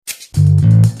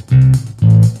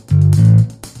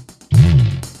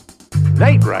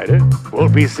Knight Rider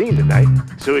won't be seen tonight,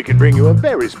 so we can bring you a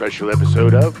very special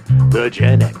episode of The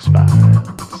Gen X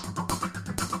Files.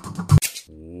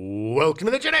 Welcome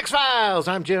to The Gen X Files.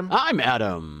 I'm Jim. I'm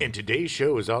Adam. And today's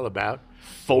show is all about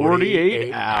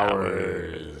 48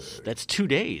 hours. That's 2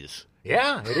 days.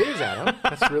 Yeah, it is, Adam.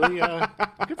 That's really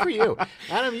good for you.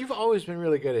 Adam, you've always been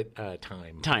really good at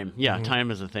time. Time, yeah,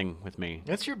 time is a thing with me.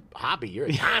 That's your hobby. You're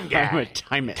a time guy. I'm a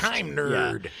timist. Time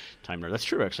nerd. Yeah, time nerd. That's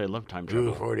true, actually. I love time travel.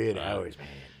 Ooh, 48 hours, man.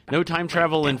 No time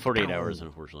travel in 48 hours,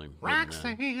 unfortunately.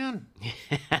 Roxanne.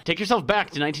 Take yourself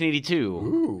back to 1982.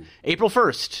 Ooh. April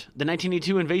 1st, the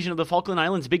 1982 invasion of the Falkland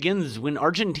Islands begins when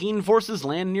Argentine forces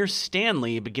land near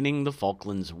Stanley, beginning the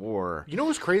Falklands War. You know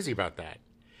what's crazy about that?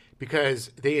 Because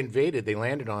they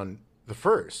landed on the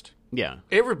 1st. Yeah.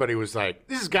 Everybody was like,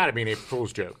 this has got to be an April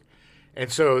Fool's joke.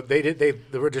 And so they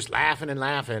were just laughing and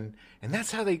laughing. And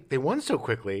that's how they won so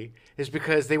quickly, is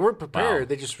because they weren't prepared. Wow.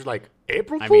 They just were like,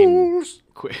 April Fools.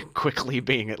 Quickly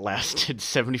being it lasted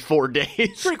 74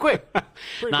 days. Pretty quick.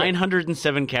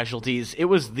 907 casualties. It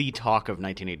was the talk of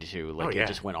 1982. It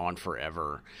just went on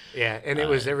forever. Yeah, and it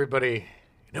was everybody...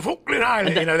 The Falkland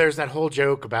Islands. There's that whole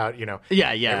joke about, Yeah.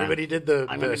 Everybody did the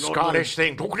Scottish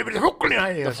thing. The Falkland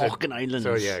Islands. The Falkland Islands.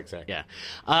 So, yeah, exactly.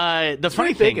 Yeah. The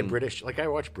funny thing thing... in British, I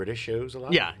watch British shows a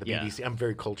lot. Yeah, The BBC. I'm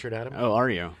very cultured at them. Oh, are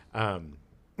you?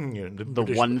 The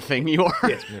British, one thing you are?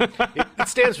 Yes. It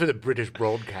stands for the British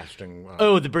Broadcasting.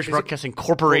 The British Broadcasting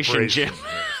Corporation, Jim.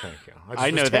 Yes, thank you. I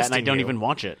know that, and I don't even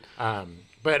watch it.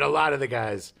 But a lot of the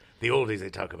guys... The oldies, they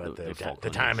talk about the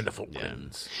time in the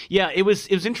Falklands. Yeah, it was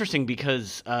interesting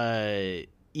because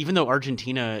even though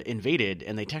Argentina invaded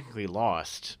and they technically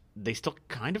lost, they still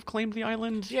kind of claimed the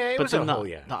island. Yeah,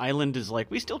 the island is like,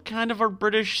 we still kind of are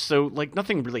British, so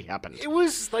nothing really happened. It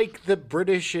was like the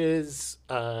British's.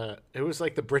 It was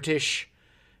like the British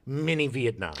mini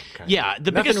Vietnam.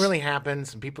 Nothing really happened.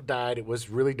 Some people died. It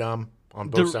was really dumb. On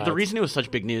both sides. The reason it was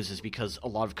such big news is because a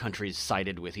lot of countries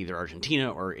sided with either Argentina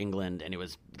or England, and it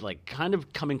was kind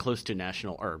of coming close to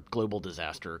national or global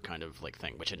disaster kind of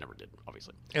thing, which it never did,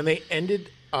 obviously. And they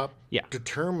ended up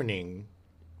determining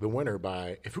the winner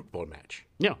by a football match.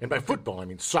 Yeah. And by football, I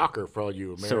mean soccer for all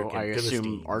you American So I assume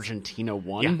Philistines. Argentina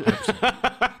won?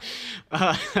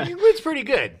 Yeah, it's pretty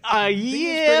good.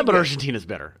 But Argentina's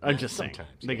better. I'm just saying.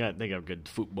 They got good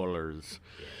footballers.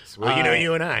 Yes. Well,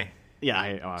 you and I.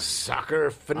 Yeah, soccer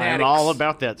fanatics. I'm all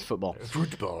about that football.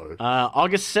 Football.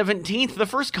 August 17th, the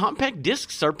first compact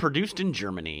discs are produced in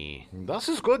Germany. Das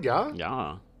ist good, yeah.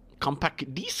 Yeah.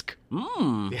 Compact disc.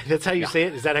 Yeah, that's how you say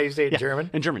it? Is that how you say it in German?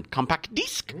 In German. Compact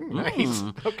disc. Nice.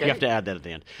 Okay. You have to add that at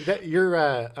the end.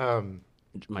 You're,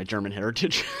 my German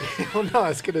heritage. Well, no, I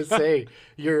was going to say,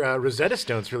 your Rosetta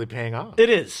Stone's really paying off. It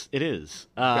is.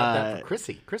 Got that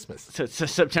for Christmas. So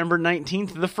September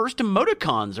 19th, the first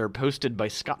emoticons are posted by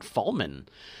Scott Fallman.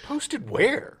 Posted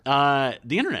where? The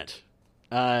internet.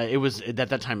 It was, at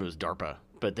that time, it was DARPA.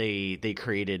 But they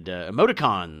created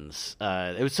emoticons.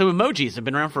 Emojis have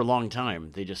been around for a long time.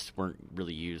 They just weren't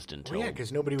really used until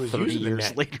because nobody was 30 using years the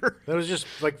net. later. That was just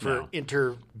for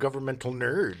intergovernmental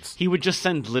nerds. He would just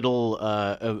send little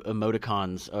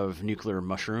emoticons of nuclear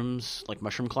mushrooms, like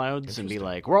mushroom clouds, and be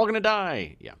like, "We're all gonna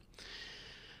die." Yeah,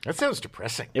 that sounds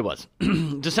depressing. It was.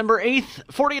 December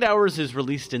 8th, 48 Hours is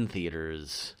released in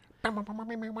theaters. Such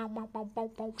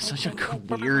a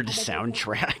weird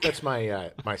soundtrack. That's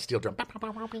my steel drum.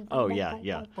 Oh,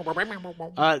 yeah.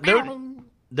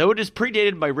 Though it is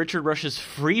predated by Richard Rush's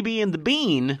Freebie and the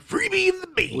Bean.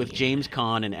 With James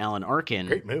Caan and Alan Arkin.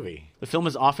 Great movie. The film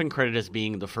is often credited as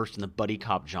being the first in the buddy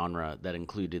cop genre that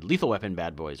included Lethal Weapon,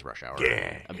 Bad Boys, Rush Hour,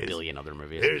 a billion other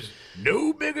movies. There's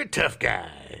no bigger tough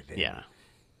guy than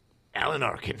Alan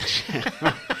Arkin.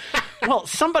 Well,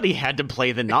 somebody had to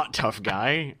play the not tough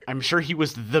guy. I'm sure he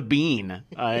was the Bean.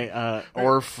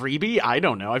 Or Freebie. I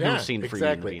don't know. I've never seen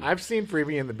Freebie and the Bean. I've seen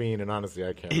Freebie and the Bean, and honestly,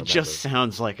 I can't remember. It just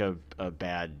sounds like a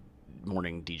bad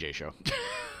morning DJ show.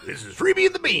 This is Freebie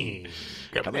and the Bean.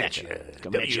 Coming at you.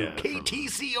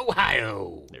 WKTC,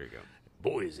 Ohio. There you go.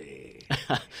 Boise.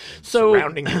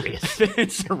 Surrounding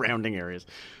areas.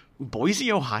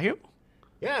 Boise, Ohio?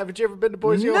 Yeah, haven't you ever been to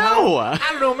Boise, No! Ohio?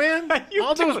 I don't know, man.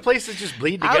 All those places just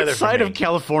bleed together. Outside of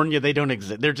California, they don't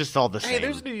exist. They're just all the same. Hey,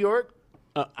 there's New York.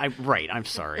 I'm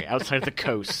sorry. Outside of the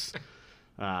coast.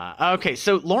 Okay,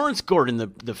 so Lawrence Gordon,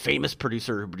 the famous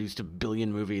producer who produced a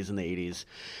billion movies in the 80s,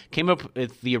 came up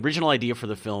with the original idea for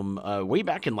the film way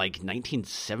back in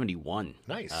 1971.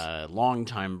 Nice. Long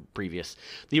time previous.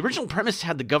 The original premise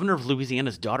had the governor of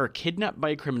Louisiana's daughter kidnapped by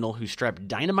a criminal who strapped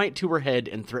dynamite to her head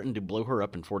and threatened to blow her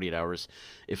up in 48 hours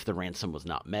if the ransom was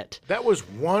not met. That was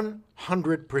 100%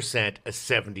 100% a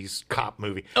 70s cop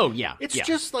movie. Oh, yeah. It's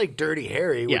just like Dirty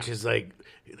Harry, which is like,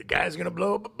 the guy's going to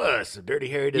blow up a bus. Dirty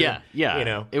Harry doesn't, you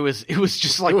know. It was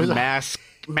just like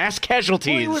mass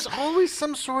casualties. Well, it was always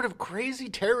some sort of crazy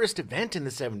terrorist event in the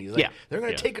 70s. Like, they're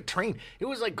going to take a train. It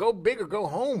was like, go big or go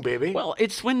home, baby. Well,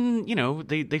 it's when, you know,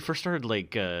 they first started,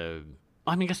 like,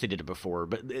 I mean, I guess they did it before,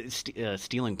 but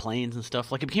stealing planes and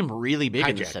stuff. Like, it became really big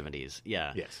in the 70s.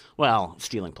 Yeah. Yes. Well,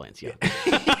 stealing planes, Yes.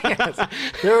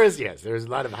 There was a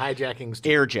lot of hijackings.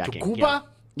 Airjacking. To Cuba?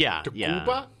 Yeah. To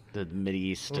Cuba? The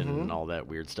Mideast and all that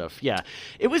weird stuff. Yeah.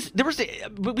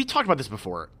 But we talked about this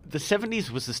before. The 70s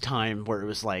was this time where it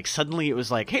was like, suddenly it was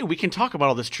like, hey, we can talk about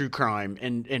all this true crime.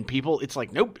 And people, it's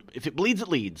like, nope, if it bleeds, it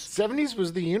leads. 70s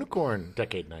was the unicorn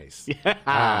decade, nice.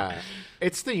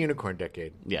 It's the unicorn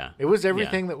decade. Yeah. It was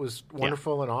everything that was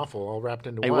wonderful and awful all wrapped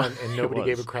into one, and nobody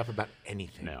gave a crap about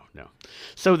anything. No.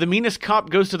 So the meanest cop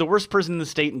goes to the worst prison in the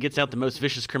state and gets out the most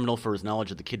vicious criminal for his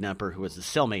knowledge of the kidnapper, who was the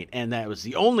cellmate. And that was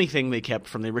the only thing they kept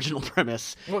from the original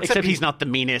premise, except he's not the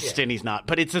meanest, and he's not.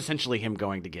 But it's essentially him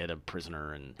going to get a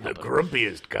prisoner and the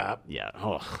grumpiest cop. Yeah.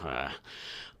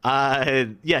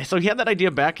 So he had that idea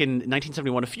back in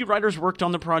 1971. A few writers worked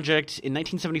on the project. In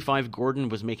 1975, Gordon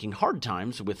was making Hard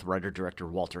Times with writer-director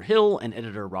Walter Hill and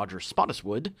editor Roger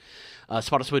Spottiswoode.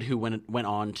 Spottiswoode, who went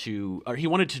on to, or he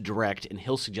wanted to direct, and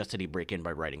Hill suggested he break in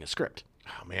by writing a script.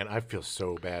 Oh man, I feel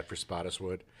so bad for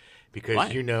Spottiswoode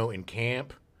because in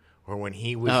camp or when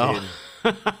he was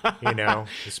in,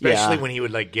 especially when he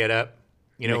would like get up.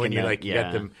 You know, when you you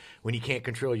got them, when you can't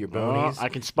control your bonies. I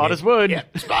can spot his wood. Yeah,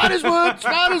 spot his wood,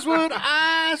 spot his wood,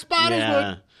 spot his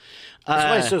wood. That's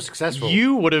why he's so successful.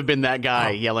 You would have been that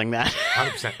guy yelling that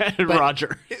 100%. at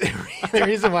Roger. The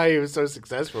reason why he was so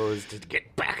successful is to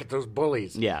get back at those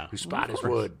bullies who spot his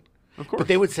wood. Of course. But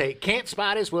they would say, can't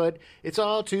spot his wood. It's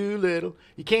all too little.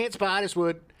 You can't spot his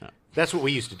wood. That's what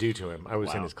we used to do to him. I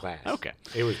was in his class. Okay.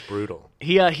 It was brutal.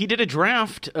 He did a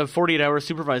draft of 48 Hours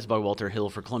supervised by Walter Hill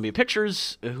for Columbia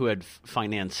Pictures, who had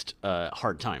financed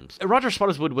Hard Times. Roger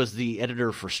Spottiswoode was the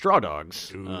editor for Straw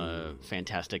Dogs,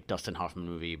 fantastic Dustin Hoffman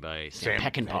movie by Sam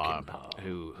Peckinpah,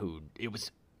 who it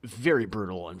was very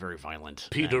brutal and very violent.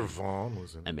 Peter Vaughn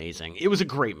was amazing. It was a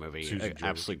great movie,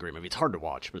 absolutely great movie. It's hard to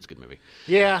watch, but it's a good movie.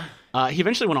 Yeah. He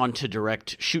eventually went on to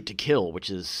direct Shoot to Kill, which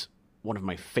is one of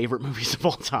my favorite movies of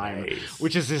all time,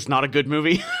 which is just not a good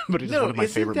movie, but it's one of my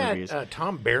favorite movies.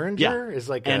 Tom Berenger is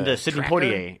like and Sidney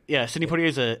Poitier. Yeah, Sidney Poitier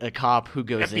is a cop who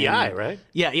goes FBI, right?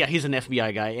 Yeah, he's an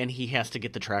FBI guy, and he has to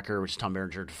get the tracker, which is Tom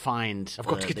Berenger, to find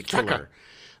the killer.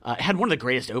 It had one of the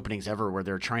greatest openings ever where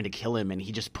they're trying to kill him, and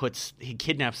he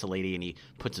kidnaps a lady, and he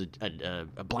puts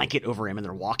a blanket over him, and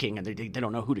they're walking, and they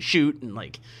don't know who to shoot, and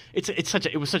like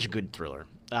it was such a good thriller.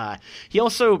 Roger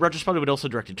Spottiswoode also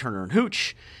directed Turner and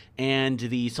Hooch, and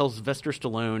the Sylvester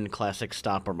Stallone classic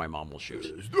Stop or My Mom Will Shoot.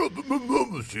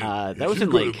 That was in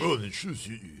like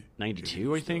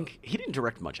 92, I think. He didn't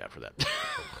direct much after that.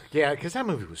 Yeah, because that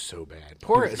movie was so bad.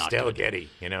 Poor Estelle Getty,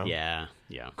 you know? Yeah.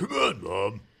 Come on,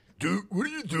 Mom. Dude, what are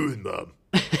you doing, Mom?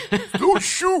 Don't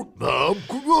shoot, Mom.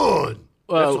 Come on.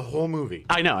 That's the whole movie.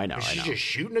 I know. She's just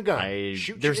shooting a gun.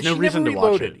 There's no reason to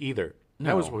watch it either.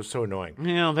 No. That was so annoying.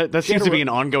 Yeah, that seems to be an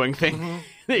ongoing thing.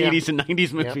 The 80s and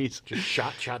 90s movies. Just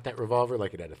shot that revolver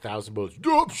like it had 1,000 bullets.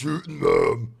 Stop shooting,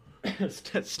 Mom.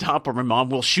 Stop or my mom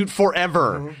will shoot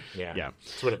forever. Yeah.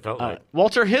 That's what it felt like.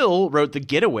 Walter Hill wrote The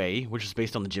Getaway, which is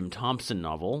based on the Jim Thompson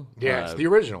novel. Yeah, it's the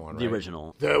original one, right? The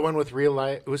original. The one with real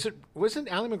life. Wasn't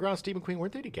Ally McGraw and Steve McQueen,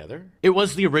 weren't they together? It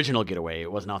was the original Getaway.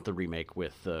 It was not the remake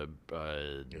with the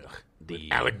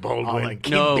Alec Baldwin and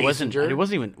Kim Basinger. It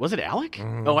wasn't even. Was it Alec?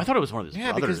 Oh, I thought it was one of his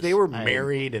brothers. Yeah, because they were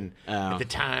married and at the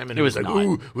time, and it was like,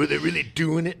 ooh, were they really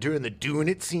doing it during the doing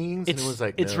it scenes? And it was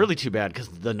like, it's really too bad because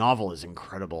the novel is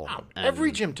incredible.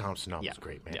 Every Jim Thompson novel is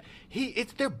great, man. Yeah.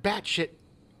 They're batshit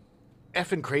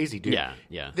effing crazy, dude.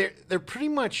 Yeah. They're pretty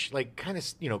much like kind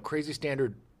of crazy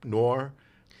standard noir,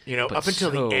 up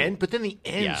until the end. But then the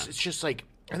end, it's just like,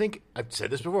 I think I've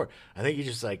said this before. I think he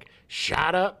just like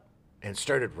shot up and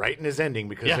started writing his ending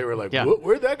because they were like,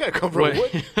 where'd that guy come from?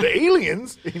 What? The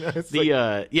aliens?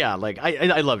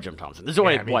 I love Jim Thompson. This is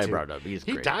why I brought it up. He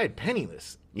died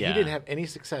penniless. Yeah. He didn't have any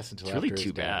success until after his death. It's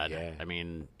really too bad. Yeah. I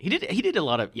mean, he did a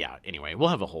lot of anyway, we'll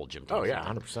have a whole Jim Thompson. Oh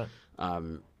yeah,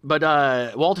 100%.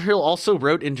 But Walter Hill also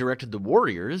wrote and directed The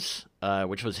Warriors,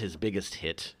 which was his biggest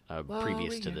hit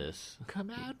previous to this. Come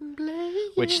out and play.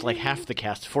 Which, like, half the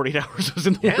cast, 48 Hours, was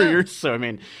in The Warriors. So, I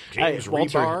mean, James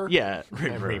Rebar. Yeah.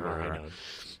 Rebar,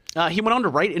 I He went on to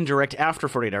write and direct after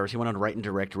 48 Hours. He went on to write and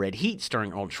direct Red Heat,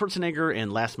 starring Arnold Schwarzenegger,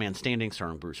 and Last Man Standing,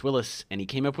 starring Bruce Willis. And he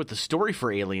came up with the story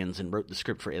for Aliens and wrote the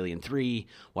script for Alien 3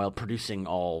 while producing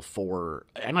all 4.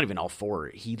 Not even all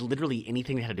 4. He literally,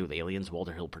 anything that had to do with aliens,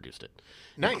 Walter Hill produced it.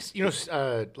 Nice.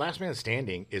 Last Man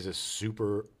Standing is a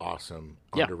super awesome,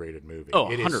 underrated movie. Oh,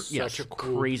 it is such a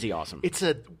cool, crazy awesome. It's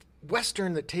a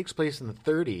Western that takes place in the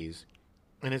 30s,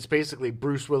 and it's basically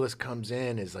Bruce Willis comes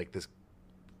in as like this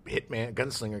hitman,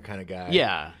 gunslinger kind of guy.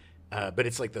 Yeah. But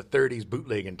it's like the 30s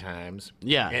bootlegging times.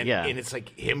 Yeah, and it's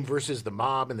like him versus the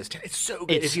mob and this. It's so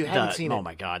good. If you haven't seen it, oh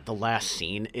my god, the last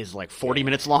scene is like 40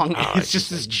 minutes long. It's just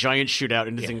this giant shootout,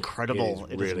 and it's incredible.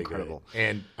 It is incredible.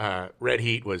 Good. And Red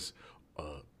Heat was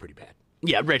pretty bad.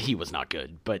 Yeah, Red Heat was not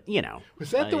good, but was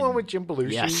that the one with Jim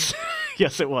Belushi? Yes,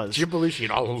 yes, it was. Jim Belushi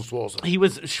and all those walls.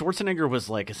 Schwarzenegger was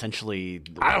like essentially.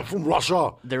 I'm from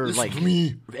Russia. They're like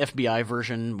me. FBI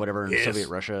version, whatever, in Soviet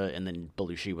Russia, and then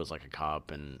Belushi was like a cop,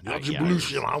 and Jim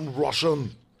Belushi, and I'm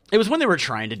Russian. It was when they were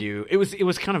trying to do it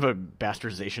was kind of a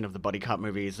bastardization of the buddy cop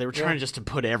movies. They were trying just to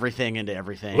put everything into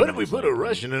everything. What if we put a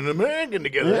Russian and an American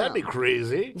together? That'd be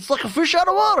crazy. It's like a fish out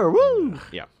of water. Woo!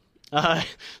 Yeah.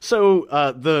 So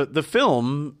the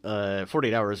film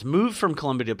 48 Hours moved from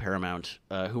Columbia to Paramount,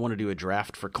 who wanted to do a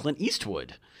draft for Clint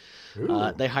Eastwood.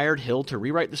 They hired Hill to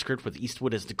rewrite the script with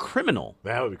Eastwood as the criminal.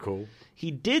 That would be cool.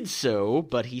 He did so,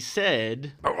 but he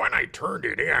said... But when I turned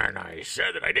it in, I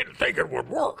said that I didn't think it would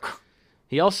work.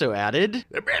 He also added...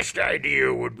 The best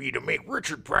idea would be to make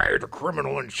Richard Pryor the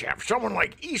criminal and have someone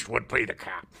like Eastwood play the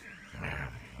cop.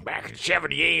 Back in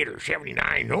 78 or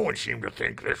 79, no one seemed to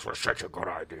think this was such a good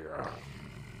idea.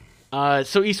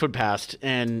 So Eastwood passed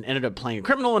and ended up playing a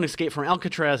criminal and escaped from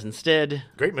Alcatraz instead.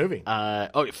 Great movie.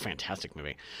 Fantastic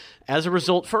movie. As a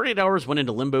result, 48 Hours went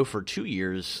into limbo for 2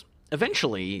 years.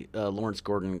 Eventually, Lawrence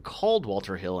Gordon called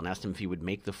Walter Hill and asked him if he would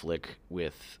make the flick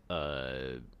with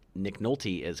Nick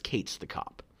Nolte as Cates the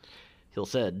cop. Hill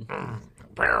said,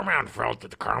 Paramount felt that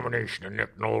the combination of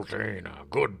Nick Nolte and a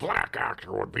good black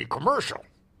actor would be commercial.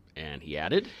 And he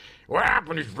added, What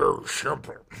happened is very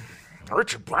simple.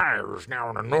 Richard Pryor is now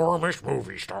an enormous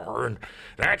movie star, and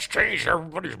that's changed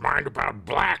everybody's mind about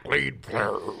black lead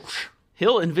players.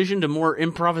 Hill envisioned a more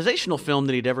improvisational film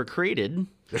than he'd ever created.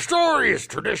 The story is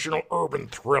traditional urban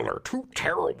thriller. 2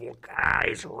 terrible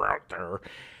guys are out there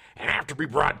and have to be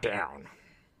brought down.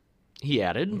 He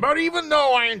added, But even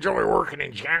though I enjoy working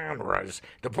in genres,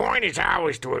 the point is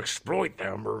always to exploit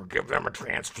them or give them a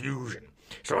transfusion.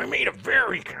 So I made a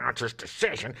very conscious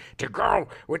decision to go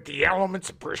with the elements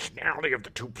and personality of the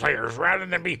 2 players rather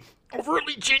than be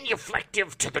overtly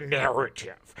genuflective to the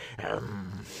narrative.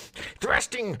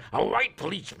 Thrusting a white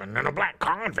policeman and a black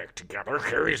convict together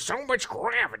carries so much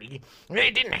gravity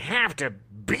they didn't have to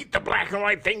beat the black and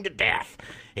white thing to death.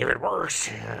 If it works,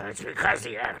 it's because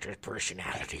the actors'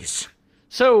 personalities.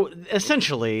 So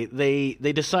essentially,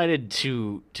 they decided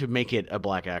to make it a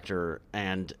black actor,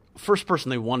 and first person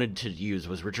they wanted to use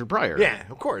was Richard Pryor. Yeah,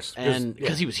 of course, and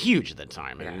because he was huge at that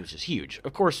time, and he was just huge.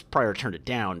 Of course, Pryor turned it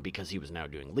down because he was now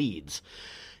doing leads.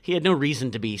 He had no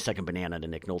reason to be second banana to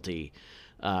Nick Nolte,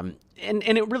 and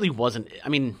it really wasn't. I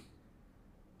mean,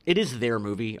 it is their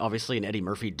movie, obviously, and Eddie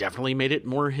Murphy definitely made it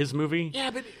more his movie.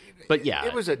 Yeah, but yeah,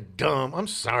 it was a dumb. I'm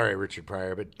sorry, Richard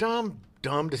Pryor, but dumb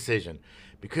decision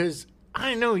because.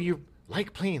 I know you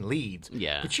like playing leads,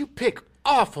 but you pick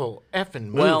awful effing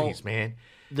movies, man.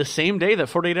 The same day that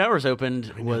 48 Hours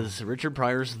opened was Richard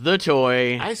Pryor's The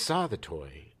Toy. I saw The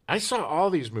Toy. I saw all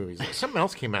these movies. Something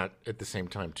else came out at the same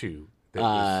time, too. That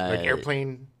was like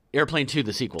Airplane 2,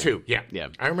 the sequel. 2, yeah.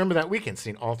 I remember that weekend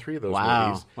seeing all 3 of those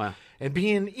movies. Wow. And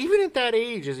being, even at that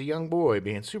age as a young boy,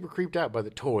 being super creeped out by The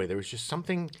Toy. There was just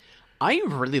something... I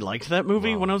really liked that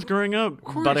movie when I was growing up,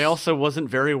 but I also wasn't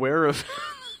very aware of...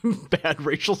 bad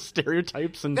racial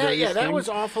stereotypes and that things. was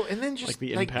awful. And then just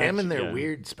like them and their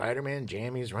weird Spider-Man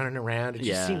jammies running around. It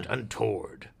just seemed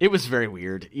untoward. It was very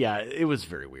weird. Yeah, it was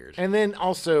very weird. And then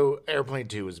also Airplane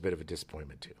 2 was a bit of a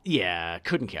disappointment too. Yeah,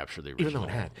 couldn't capture the original. Even though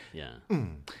it had. Yeah.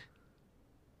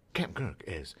 Captain Kirk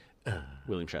is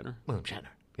William Shatner.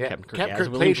 Yeah, Captain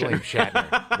Kirk played William Shatner.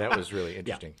 That was really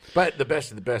interesting. Yeah. But the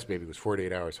best of the best, baby, was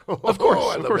 48 Hours. Of course,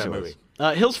 I love that movie.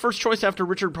 Hill's first choice after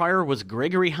Richard Pryor was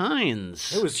Gregory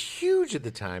Hines. It was huge at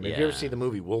the time. Have you ever seen the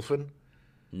movie Wolfen?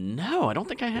 No, I don't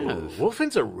think I have. Ooh,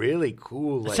 Wolfen's a really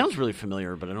cool. It sounds really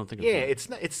familiar, but I don't think. It's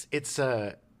not.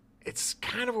 It's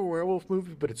kind of a werewolf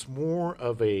movie, but it's more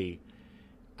of a.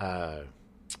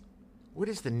 What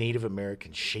is the Native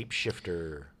American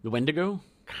shapeshifter? The Wendigo.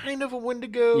 Kind of a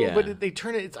Wendigo, but they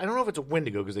turn it. I don't know if it's a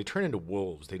Wendigo because they turn into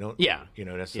wolves. They don't,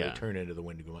 necessarily turn into the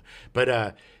Wendigo.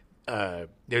 But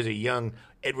there's a young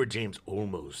Edward James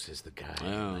Olmos is the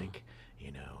guy,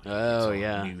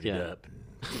 nuded up,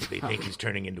 and they think he's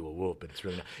turning into a wolf, but it's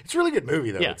really not. It's a really good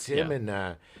movie though. Yeah, it's him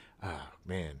and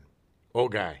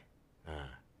old guy,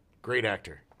 great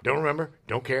actor. Don't remember.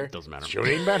 Don't care. Doesn't matter. Show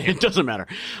ain't about him. It doesn't matter.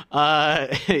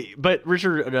 But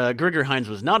Richard Gregory Hines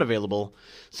was not available,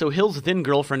 so Hill's then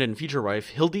girlfriend and future wife,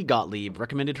 Hildy Gottlieb,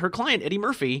 recommended her client, Eddie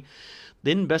Murphy,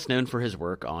 then best known for his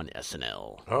work on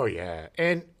SNL. Oh, yeah.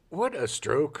 And what a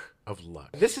stroke of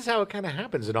luck. This is how it kind of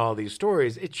happens in all these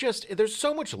stories. It's just, there's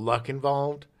so much luck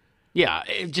involved. Yeah,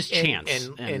 just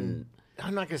chance. And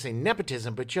I'm not going to say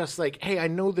nepotism, but just like, hey, I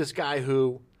know this guy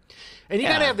who... And you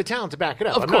got to have the talent to back it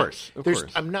up. Of course.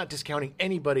 I'm not discounting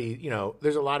anybody.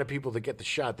 There's a lot of people that get the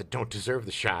shot that don't deserve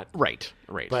the shot. Right.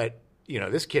 But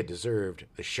this kid deserved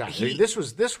the shot. This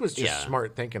was just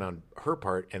smart thinking on her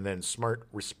part, and then smart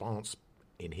response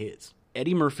in his.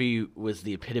 Eddie Murphy was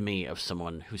the epitome of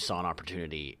someone who saw an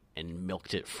opportunity and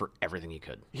milked it for everything he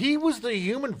could. He was the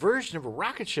human version of a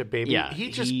rocket ship, baby. Yeah,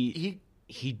 he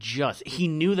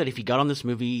knew that if he got on this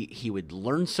movie, he would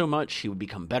learn so much, he would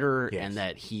become better, and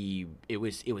that it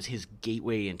was his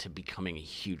gateway into becoming a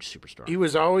huge superstar. He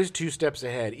was always 2 steps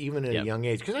ahead, even at a young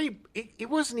age, because he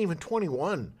wasn't even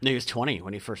 21. No, he was 20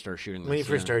 when he first started shooting this.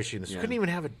 He couldn't even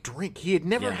have a drink. He had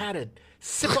never had a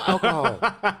sip of alcohol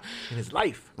in his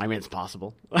life. I mean, it's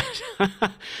possible.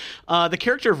 The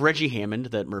character of Reggie Hammond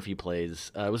that Murphy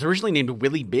plays was originally named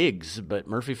Willie Biggs, but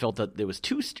Murphy felt that it was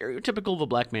too stereotypical of a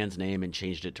black man's name and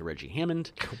changed it to Reggie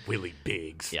Hammond. Willie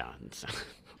Biggs. Yeah.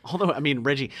 Although, I mean,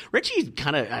 Reggie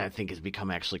kind of, I think, has become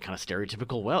actually kind of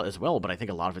stereotypical as well, but I think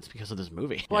a lot of it's because of this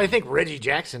movie. Well, I think Reggie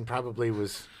Jackson probably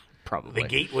was the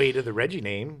gateway to the Reggie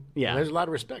name. Yeah. And there's a lot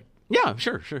of respect. Yeah,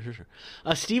 sure.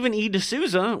 Stephen E.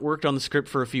 D'Souza worked on the script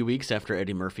for a few weeks after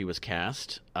Eddie Murphy was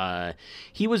cast.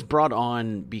 He was brought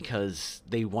on because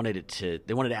they wanted to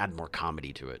add more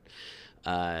comedy to it.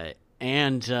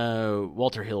 And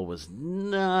Walter Hill was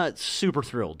not super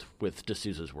thrilled with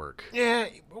D'Souza's work. Yeah,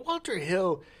 Walter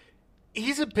Hill,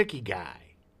 he's a picky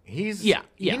guy. He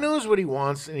knows what he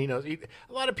wants, and a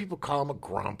lot of people call him a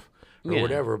grump or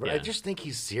whatever, but I just think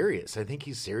he's serious. I think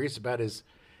he's serious about his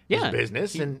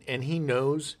business, and he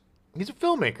knows he's a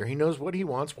filmmaker. He knows what he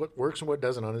wants, what works and what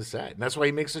doesn't on his set. And that's why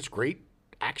he makes such great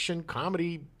action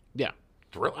comedy. Yeah.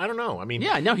 Thrill. I don't know. I mean,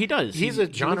 he does. He's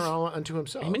a genre all unto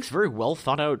himself. He makes very well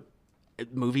thought out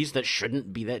movies that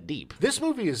shouldn't be that deep. This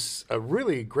movie is a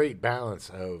really great balance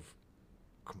of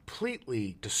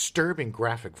completely disturbing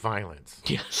graphic violence.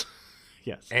 Yes.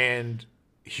 And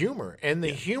humor. And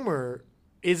the humor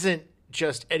isn't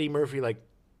just Eddie Murphy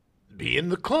being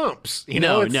the clumps.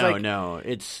 No.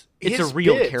 It's a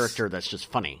real character that's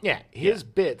just funny. Yeah, his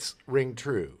bits ring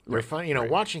true. They're funny.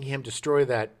 Watching him destroy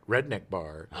that redneck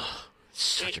bar.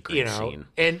 Such a great scene.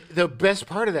 And the best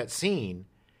part of that scene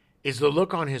is the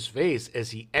look on his face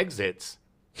as he exits.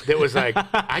 That was like,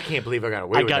 I can't believe I got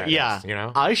away with that.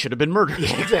 Yeah, I should have been murdered.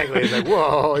 Exactly. It's like,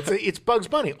 whoa, it's Bugs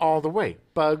Bunny all the way.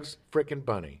 Bugs frickin'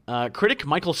 Bunny. Critic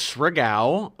Michael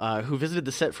Sregow, who visited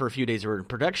the set for a few days of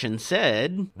production,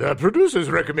 said, "The producers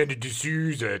recommended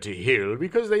D'Souza to Hill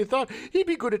because they thought he'd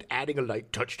be good at adding a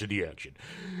light touch to the action.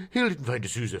 Hill didn't find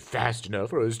D'Souza fast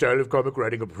enough or a style of comic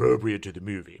writing appropriate to the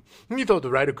movie. He thought the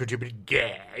writer contributed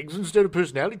gags instead of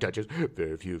personality touches,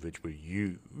 very few of which were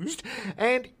used,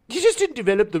 and he just didn't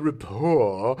develop the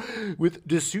rapport with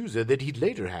D'Souza that he'd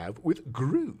later have with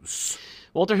Gross."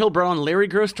 Walter Hill brought on Larry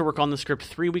Gross to work on the script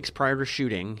 3 weeks prior to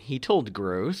shooting. He told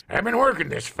Gross, "I've been working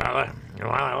this fella, and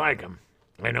while I like him,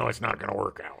 I know it's not going to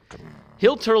work out."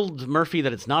 Hill told Murphy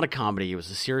that it's not a comedy, it was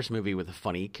a serious movie with a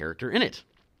funny character in it.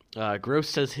 Gross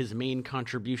says his main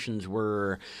contributions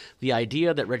were the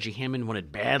idea that Reggie Hammond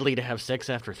wanted badly to have sex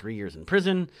after 3 years in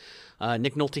prison,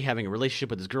 Nick Nolte having a relationship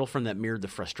with his girlfriend that mirrored the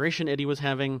frustration Eddie was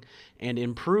having, and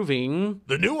improving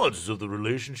the nuances of the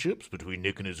relationships between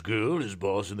Nick and his girl, his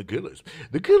boss, and the killers.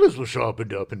 The killers were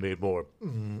sharpened up and made more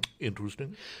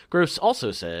interesting. Gross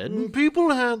also said,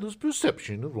 "People had this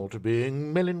perception of Walter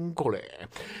being melancholy,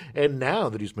 and now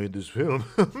that he's made this film,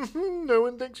 no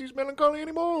one thinks he's melancholy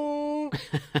anymore."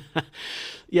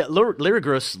 Yeah, Larry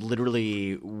Gross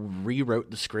literally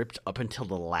rewrote the script up until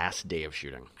the last day of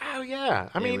shooting. Oh, yeah.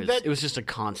 I mean, it was just a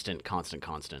constant.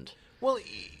 Well,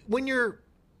 when you're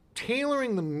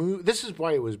tailoring the movie, this is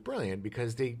why it was brilliant,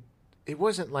 because it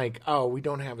wasn't like, oh, we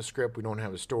don't have a script, we don't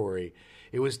have a story.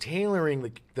 It was tailoring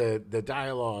the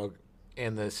dialogue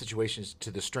and the situations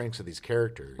to the strengths of these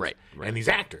characters. Right. And these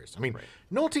actors. I mean,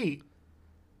 Nolte,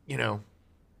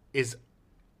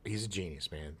 he's a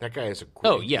genius, man. That guy is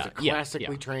he's a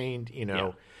classically trained,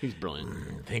 he's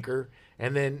brilliant thinker.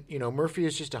 And then, Murphy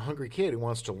is just a hungry kid who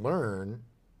wants to learn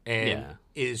and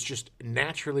is just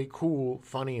naturally cool,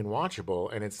 funny, and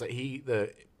watchable. And it's like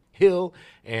the Hill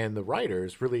and the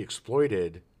writers really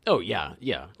exploited. Oh yeah,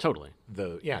 totally.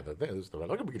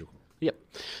 Yep.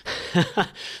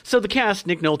 So the cast: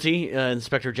 Nick Nolte,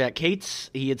 Inspector Jack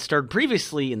Cates. He had starred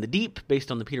previously in The Deep,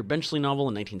 based on the Peter Benchley novel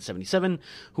in 1977,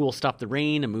 Who Will Stop the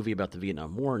Rain, a movie about the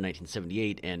Vietnam War in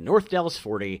 1978, and North Dallas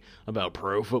 40, about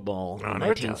pro football in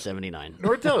 1979.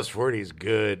 North Dallas 40 is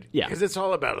good. Yeah. Because it's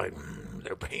all about, like,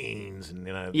 their pains and,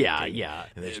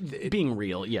 And being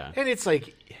real, yeah. And it's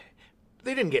like,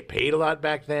 they didn't get paid a lot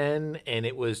back then, and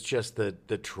it was just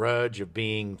the trudge of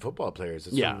being football players.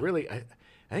 It's really... I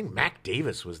think Mac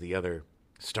Davis was the other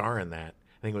star in that.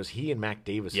 I think it was he and Mac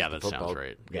Davis. Yeah, the that football sounds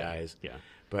right. Guys. Yeah.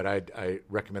 But I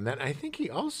recommend that. I think he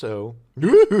also. I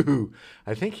don't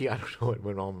know what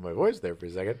went on with my voice there for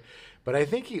a second, but I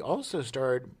think he also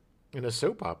starred in a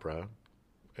soap opera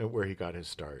where he got his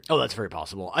start. Oh, that's very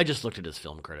possible. I just looked at his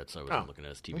film credits. I wasn't looking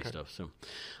at his TV stuff. So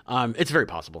it's very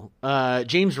possible.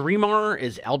 James Remar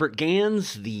is Albert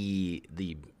Gans, the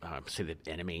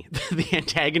enemy, the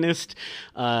antagonist.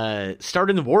 Starred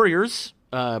in The Warriors,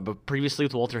 but previously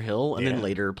with Walter Hill, and then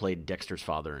later played Dexter's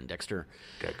father in Dexter.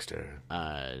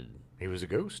 He was a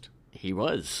ghost. He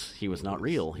was. He was not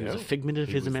real. He was a figment of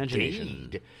his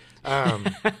imagination.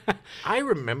 I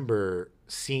remember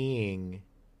seeing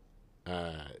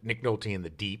Nick Nolte in The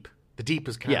Deep. The Deep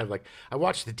is kind of like, I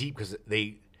watched The Deep because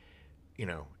they,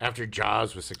 after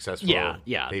Jaws was successful,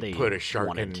 they put a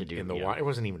shark in the water. It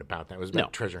wasn't even about that. It was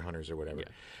about treasure hunters or whatever. Yeah.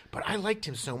 But I liked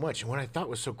him so much. And what I thought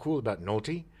was so cool about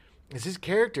Nolte is his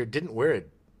character didn't wear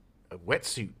a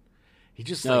wetsuit. He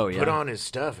just put on his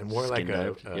stuff and wore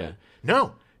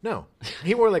No.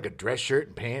 He wore like a dress shirt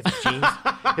and pants and jeans.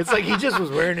 It's like he just was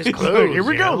wearing his clothes. Here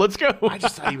we go. Let's go. I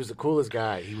just thought he was the coolest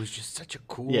guy. He was just such a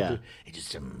cool dude. He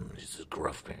just a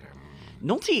gruff man.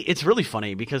 Nolte, it's really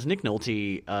funny because Nick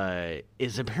Nolte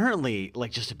is apparently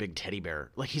like just a big teddy bear.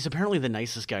 Like he's apparently the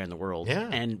nicest guy in the world. Yeah.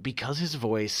 And because his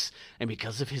voice and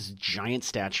because of his giant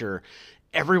stature,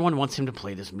 everyone wants him to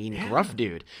play this mean, gruff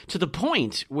dude. To the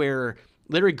point where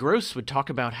Larry Gross would talk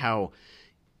about how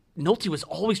Nolte was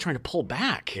always trying to pull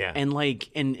back. Yeah. And like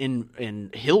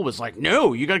and Hill was like,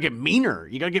 no, you gotta get meaner.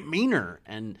 You gotta get meaner.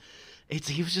 And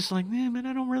he was just like, man,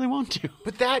 I don't really want to.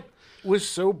 But that was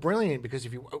so brilliant because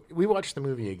we watched the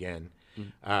movie again.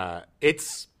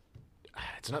 It's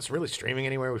not really streaming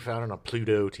anywhere. We found it on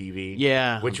Pluto TV.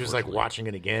 Yeah. Which was like watching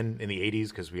it again in the 80s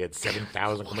because we had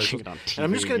 7,000 commercials. On TV, and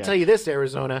I'm just going to tell you this,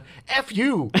 Arizona. F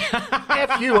you.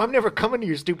 F you. I'm never coming to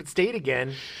your stupid state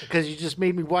again because you just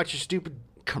made me watch your stupid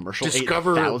commercial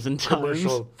Discover 8,000 times.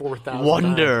 Commercial 4,000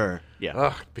 Wonder. times. Yeah.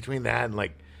 Ugh, between that and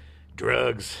like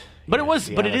drugs. But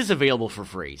it is available for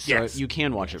free, so you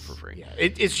can watch it for free. Yeah,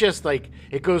 it's just like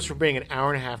it goes from being an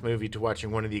hour-and-a-half movie to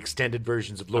watching one of the extended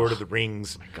versions of Lord of the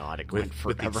Rings. My God, it with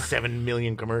forever. the 7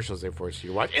 million commercials they force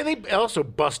you to watch, and they also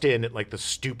bust in at like the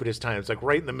stupidest times, like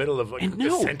right in the middle of like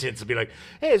a sentence, and be like,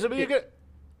 "Hey, so be good."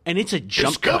 And it's a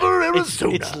jump Discover cut.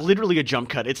 Arizona. It's literally a jump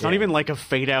cut. It's not even like a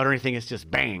fade out or anything. It's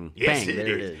just bang, bang. There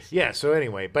it is. Yeah. So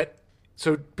anyway,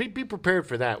 so be prepared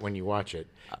for that when you watch it.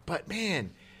 But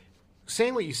man,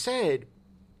 saying what you said,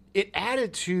 it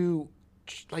added to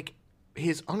like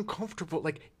his uncomfortable,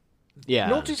 like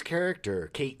Nolte's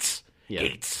character, Cates.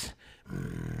 He's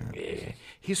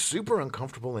super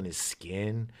uncomfortable in his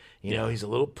skin. You know, he's a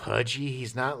little pudgy.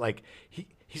 He's not like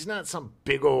he's not some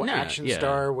big old action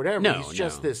star or whatever. No, he's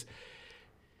just this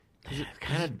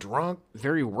kind of drunk,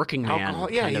 very working man.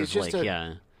 Alcohol. Yeah, he's just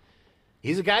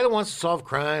he's a guy that wants to solve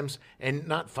crimes and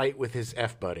not fight with his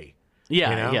F buddy.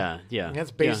 Yeah. And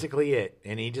that's basically it.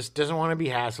 And he just doesn't want to be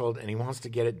hassled, and he wants to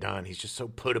get it done. He's just so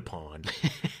put upon,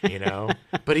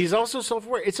 But he's also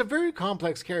self-aware. It's a very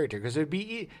complex character because it'd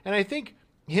be, and I think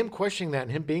him questioning that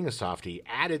and him being a softie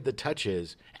added the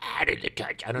touches. I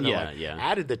don't know.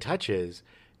 Added the touches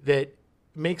that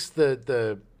makes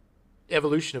the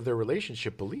evolution of their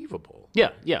relationship believable.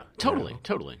 Yeah. Totally.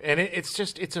 And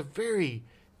it's a very,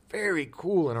 very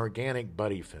cool and organic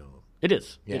buddy film. It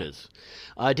is. Yeah. It is.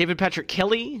 David Patrick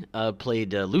Kelly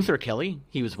played Luther Kelly.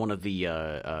 He was one of the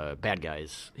bad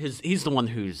guys. He's the one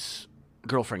whose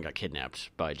girlfriend got kidnapped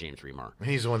by James Remar.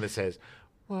 He's the one that says,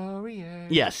 "Warrior."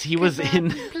 Yes, he was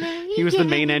the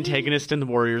main antagonist in The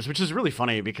Warriors, which is really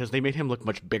funny because they made him look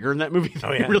much bigger in that movie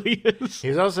than he really is. He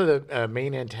was also the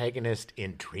main antagonist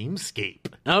in Dreamscape.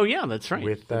 Oh yeah, that's right.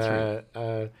 With Dennis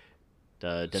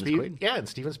Quaid. Yeah, and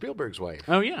Steven Spielberg's wife.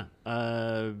 Oh yeah.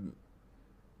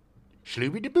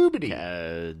 Schlooby de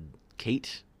Boobity.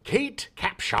 Kate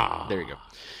Capshaw. There you go.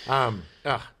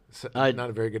 not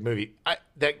a very good movie.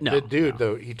 The dude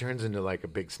though, he turns into like a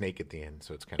big snake at the end,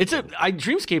 so it's kind of.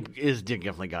 Dreamscape is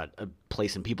definitely got a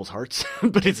place in people's hearts,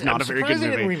 but it's not a very good movie.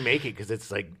 They didn't remake it because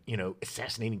it's like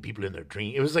assassinating people in their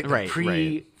dream. It was like the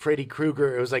pre Freddy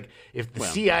Krueger. It was like if the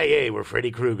CIA were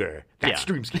Freddy Krueger. That's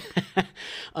Dreamscape.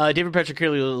 David Patrick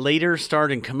Kelly later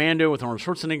starred in Commando with Arnold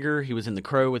Schwarzenegger. He was in The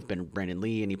Crow with Brandon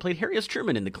Lee, and he played Harry S.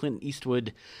 Truman in the Clint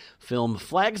Eastwood film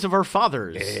Flags of Our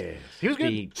Fathers. Yes. He was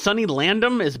good. Sonny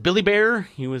Landham as Billy Bear.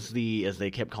 He was as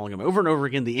they kept calling him over and over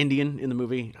again, the Indian in the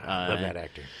movie. I love that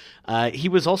actor. He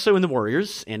was also in The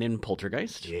Warriors and in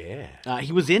Poltergeist. Yeah.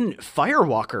 He was in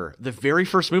Firewalker, the very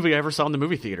first movie I ever saw in the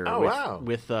movie theater. Oh, wow.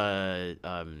 With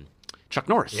Chuck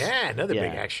Norris. Yeah, another big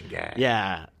action guy.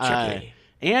 Yeah.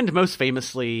 And most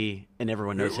famously, and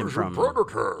everyone knows him from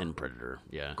Predator. In Predator,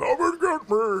 yeah. Come and get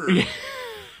me.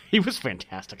 He was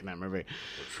fantastic in that movie.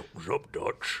 What's up,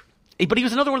 Dutch? But he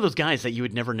was another one of those guys that you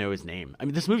would never know his name. I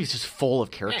mean, this movie's just full of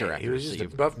character actors. He was just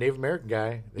a buff Native American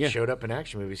guy that showed up in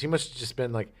action movies. He must have just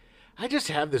been like, I just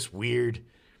have this weird.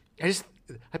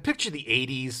 I picture the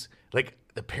 '80s, like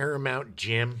the Paramount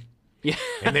gym. Yeah,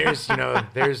 and there's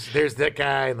there's that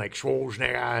guy and like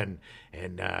Schwarzenegger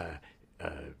and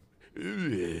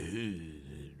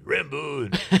Rambo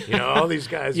and all these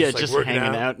guys. just working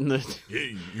hanging out in the.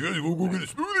 Hey, you guys want to go get a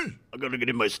smoothie? I gotta get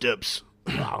in my steps.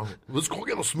 Let's go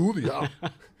get a smoothie.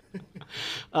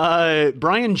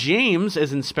 Brian James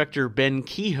as Inspector Ben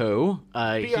Kehoe.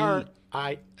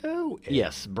 B-R-I-O.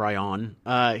 Yes, Brian.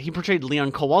 He portrayed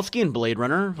Leon Kowalski in Blade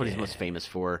Runner, what he's most famous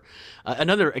for.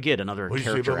 Another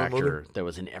character actor that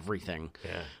was in everything.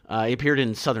 Yeah. He appeared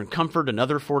in Southern Comfort,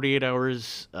 another 48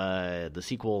 Hours, the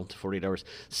sequel to 48 Hours,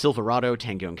 Silverado,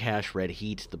 Tango and Cash, Red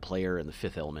Heat, The Player, and The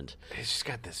Fifth Element. He's just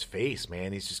got this face,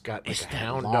 man. He's just got like a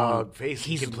hound dog face.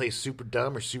 He can play super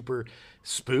dumb or super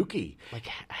spooky. Like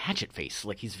Hatchet face.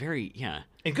 Like he's very,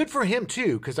 And good for him,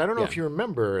 too, because I don't know if you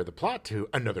remember the plot to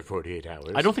Another 48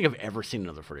 Hours. I don't think I've ever seen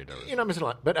Another 48 Hours. You're not missing a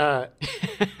lot. But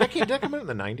did that come out in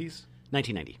the 90s?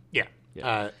 1990. Yeah.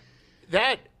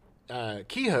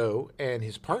 Kehoe and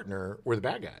his partner were the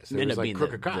bad guys. They ended was up like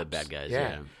crooked being cops. the bad guys,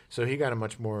 yeah. So he got a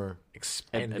much more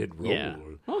expanded role. Yeah.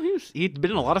 Well, he'd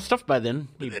been in a lot of stuff by then.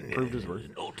 He proved his worth.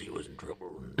 He was in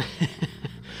trouble.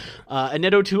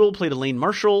 Annette O'Toole played Elaine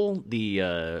Marshall,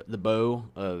 the beau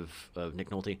of Nick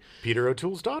Nolte. Peter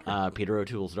O'Toole's daughter. Peter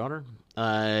O'Toole's daughter.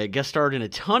 Guest starred in a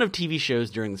ton of TV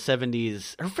shows during the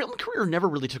 70s. Her film career never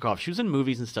really took off. She was in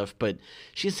movies and stuff, but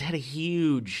she's had a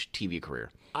huge TV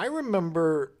career. I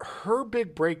remember her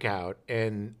big breakout,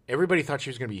 and everybody thought she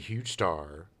was going to be a huge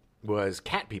star, was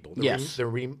Cat People.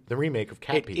 The remake of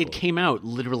Cat People. It came out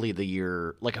literally the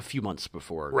year, like a few months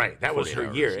before. Right, that was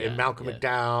her year. Yeah, and Malcolm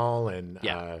McDowell and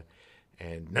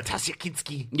Natasha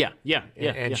Kinski. Yeah.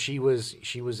 She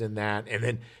was in that, and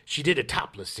then she did a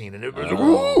topless scene, and it was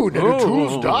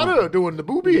O'Toole's daughter doing the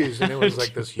boobies, and it was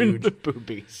like this huge the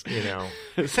boobies.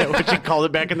 Is that what you called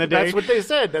it back in the day? That's what they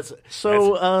said. There's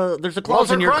a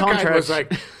clause in your contract. Was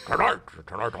like,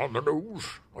 tonight on the news,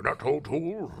 Annette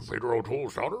O'Toole, Peter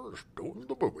O'Toole's daughter, is doing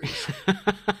the boobies.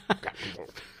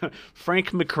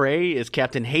 Frank McRae is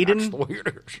Captain Hayden. That's the way it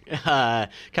is.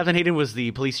 Captain Hayden was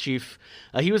the police chief.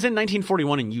 He was in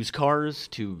 1941 in Used Cars,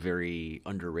 two very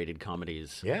underrated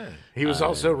comedies. Yeah. He was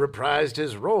also reprised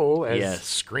his role as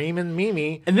Screamin'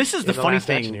 Mimi. And this is the funny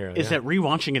thing, is that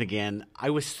rewatching it again, I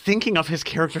was thinking of his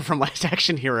character from Last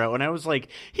Action Hero, and I was like,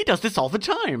 he does this all the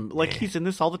time. Like, he's in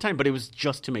this all the time, but it was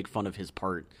just to make fun of his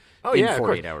part in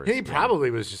 48 Hours. He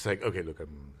probably was just like, okay, look,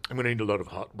 I'm going to need a lot of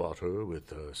hot water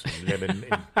with some lemon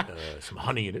and some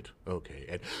honey in it. Okay.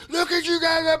 And look at you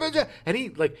guys. And he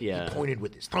pointed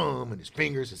with his thumb and his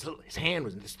fingers. His hand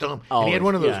was in his thumb. And he had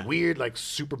one of those weird, like,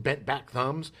 super bent back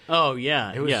thumbs. Oh,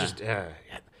 yeah. It was just,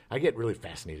 I get really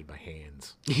fascinated by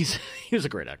hands. He was a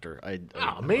great actor.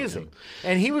 Amazing.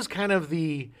 And he was kind of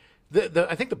the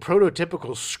I think the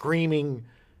prototypical screaming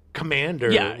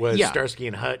commander was Starsky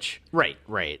and Hutch. Right.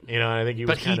 I think he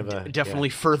was kind of a... definitely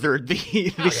furthered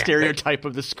the stereotype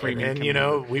of the screaming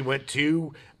And we went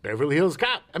to Beverly Hills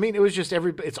Cop. I mean, it was just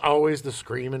it's always the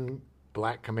screaming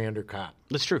black commander cop.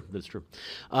 That's true.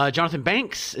 Jonathan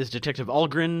Banks is Detective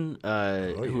Algren,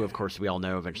 who, of course, we all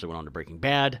know eventually went on to Breaking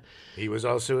Bad. He was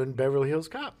also in Beverly Hills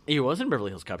Cop. He was in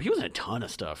Beverly Hills Cop. He was in a ton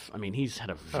of stuff. I mean, he's had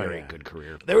a very good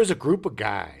career. There was a group of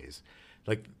guys,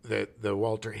 like the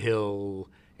Walter Hill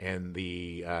and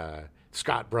the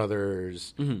Scott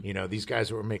brothers, these guys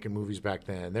that were making movies back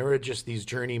then. There were just these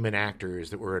journeyman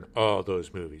actors that were in all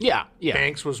those movies. Yeah.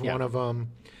 Banks was one of them.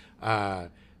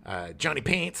 Johnny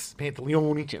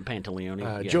Pantaleone.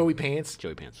 Pantaleone. Joey Pants.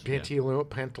 Joey Pants.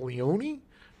 Pantaleone.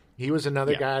 He was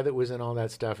another guy that was in all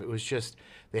that stuff. It was just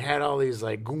they had all these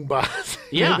like goombas.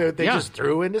 Yeah, they just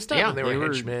threw into stuff, and they were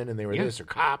henchmen, and they were yeah. this or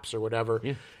cops or whatever,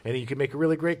 and you could make a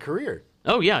really great career.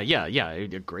 Oh yeah,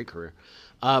 a great career.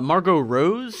 Margot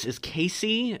Rose is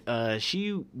Casey.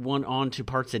 She went on to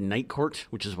parts in Night Court,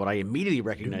 which is what I immediately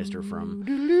recognized her from.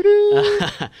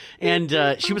 And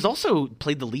she was also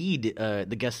played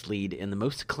the guest lead in the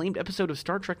most acclaimed episode of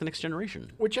Star Trek: The Next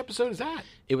Generation. Which episode is that?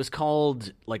 It was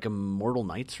called like Immortal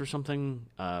Nights or something,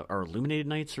 or Illuminated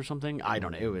Nights or something. I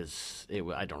don't know.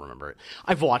 I don't remember it.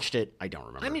 I've watched it. I don't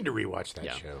remember. I need to rewatch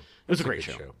that show. It was a great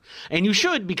show. And you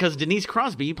should, because Denise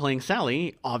Crosby, playing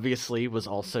Sally, obviously was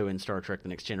also in Star Trek: The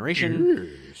Next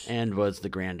Generation, and was the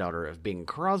granddaughter of Bing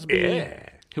Crosby,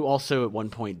 who also at one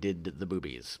point did the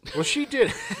boobies. Well, she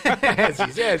did. As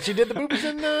he said, she did the boobies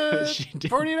in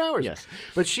 48 Hours. Yes.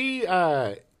 But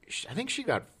I think she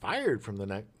got fired from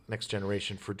the Next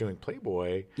Generation for doing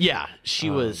Playboy. Yeah, she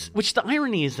was. Which the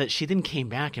irony is that she then came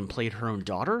back and played her own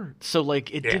daughter. So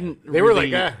like it didn't. They were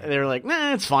like, they were like,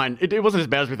 nah, it's fine. It wasn't as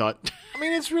bad as we thought. I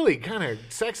mean, it's really kind of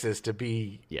sexist to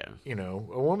be. Yeah. You know,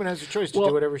 a woman has a choice to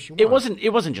do whatever she wants.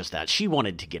 It wasn't just that. She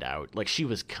wanted to get out. Like she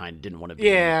was didn't want to be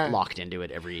locked into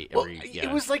it every.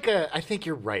 It was like I think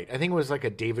you're right. I think it was like a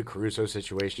David Caruso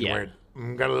situation where it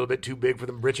got a little bit too big for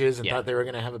them britches and thought they were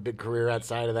going to have a big career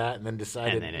outside of that, and then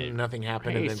decided nothing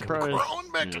happened, and then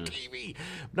crawling back to TV.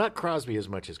 Not Crosby as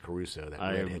much as Caruso, that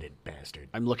red-headed bastard.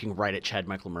 I'm looking right at Chad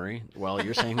Michael Murray while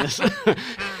you're saying this.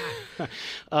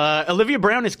 Olivia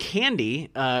Brown is Candy,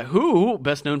 who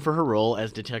best known for her role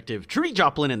as Detective Trudy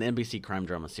Joplin in the NBC crime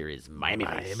drama series Miami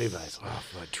Vice. Oh,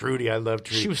 Trudy, I love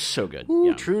Trudy. She was so good.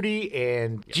 Ooh, Trudy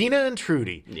and Gina and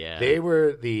Trudy. Yeah, they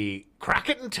were the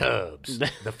Crockett and Tubbs,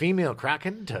 the female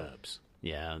Crockett and Tubbs.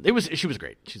 Yeah, she was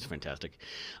great. She's fantastic.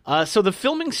 So the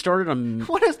filming started on.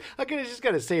 What else? I just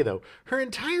got to say though, her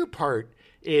entire part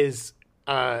is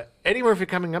Eddie Murphy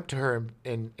coming up to her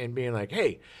and being like,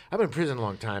 "Hey, I've been in prison a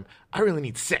long time. I really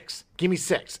need 6. Give me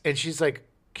 6." And she's like,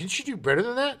 "Can she do better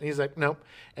than that?" And he's like, "Nope."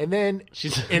 And then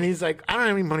and he's like, "I don't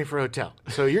have any money for a hotel,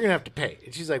 so you're gonna have to pay."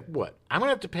 And she's like, "What? I'm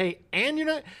gonna have to pay, and you're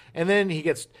not?" And then he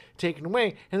gets taken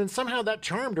away, and then somehow that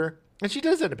charmed her. And she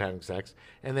does end up having sex.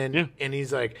 And then, and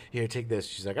he's like, "Here, take this."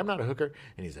 She's like, "I'm not a hooker."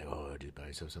 And he's like, "Oh, dude, buy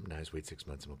yourself something nice. Wait 6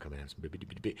 months and we'll come and have some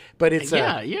baby." But it's,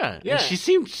 yeah. And she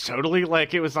seemed totally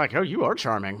like, it was like, "Oh, you are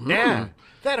charming." Yeah.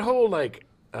 That whole, like,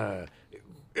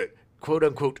 quote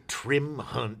unquote trim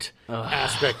hunt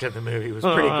aspect of the movie was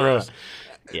pretty gross.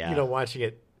 Yeah. You know, watching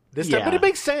it this time. But it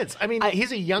makes sense. I mean,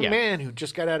 he's a young man who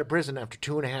just got out of prison after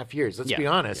 2.5 years. Let's be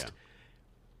honest.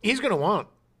 Yeah. He's going to want.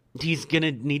 He's going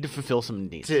to need to fulfill some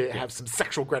needs. To have some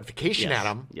sexual gratification at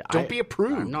him. Yeah, Don't be a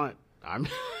prude.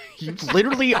 You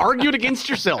literally argued against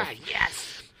yourself.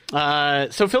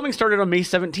 Yes. So filming started on May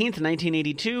 17th,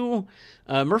 1982.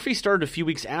 Murphy started a few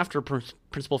weeks after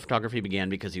principal photography began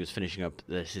because he was finishing up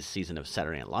his season of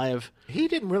Saturday Night Live. He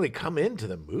didn't really come into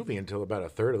the movie until about a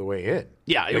third of the way in.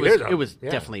 Yeah, it was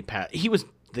definitely he was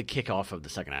the kickoff of the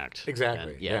second act.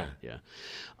 Exactly.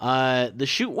 The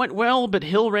shoot went well, but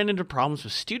Hill ran into problems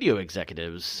with studio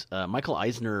executives. Michael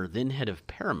Eisner, then head of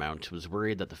Paramount, was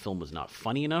worried that the film was not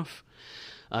funny enough.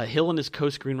 Hill and his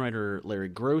co-screenwriter Larry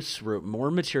Gross wrote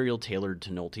more material tailored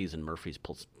to Nolte's and Murphy's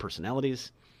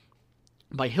personalities.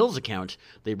 By Hill's account,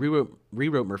 they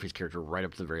rewrote Murphy's character right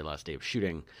up to the very last day of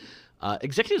shooting.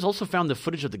 Executives also found the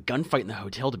footage of the gunfight in the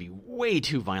hotel to be way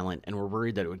too violent and were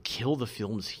worried that it would kill the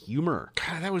film's humor.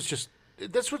 God,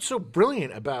 that's what's so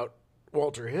brilliant about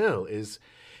Walter Hill is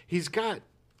he's got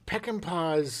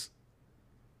Peckinpah's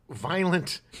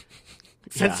violent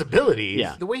sensibilities.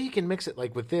 Yeah. The way he can mix it,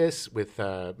 like with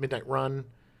Midnight Run.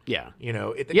 Yeah. You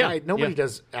know, nobody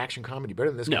does action comedy better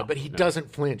than this guy, but he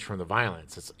doesn't flinch from the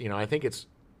violence. It's, I think it's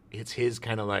his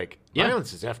kind of like,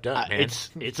 violence is effed up, man.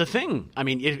 It's a thing. I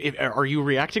mean, are you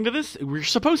reacting to this? We're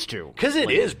supposed to. Because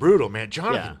it is brutal, man.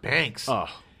 Jonathan Banks.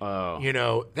 Oh. You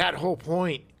know, that whole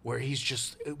point where he's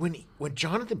just, when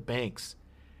Jonathan Banks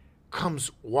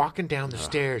comes walking down the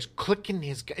stairs, clicking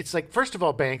it's like, first of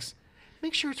all, Banks,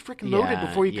 make sure it's freaking loaded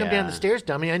before you come down the stairs,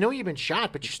 dummy. I know you've been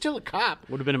shot, but you're still a cop.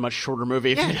 Would have been a much shorter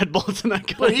movie if you had bullets in that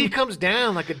gun. But he comes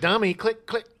down like a dummy, click,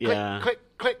 click, click, click,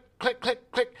 click, click,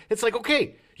 click, click. It's like,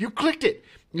 okay, you clicked it.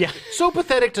 Yeah. So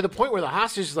pathetic to the point where the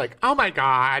hostage is like, oh my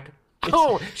God.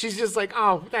 She's just like,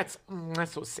 oh, that's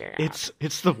so sad.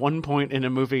 It's the one point in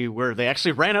a movie where they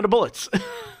actually ran out of bullets.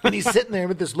 And he's sitting there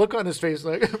with this look on his face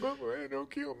like, don't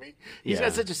kill me. He's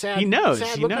got such a sad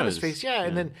look on his face. Yeah,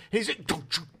 and then he's like,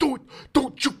 don't you do it.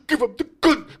 Don't you give up the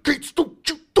gun, Gates. Don't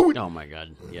you do it. Oh, my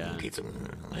God. Yeah. Gets him.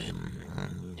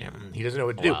 He doesn't know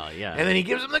what to do. Yeah. And then he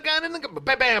gives him the gun, and the gun, bam,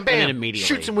 bam, bam. And then immediately,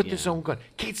 shoots him with his own gun.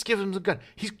 Cates gives him the gun.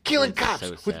 He's killing cops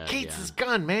so with sad, Cates'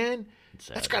 gun, man.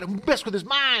 Sad. That's got to mess with his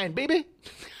mind, baby.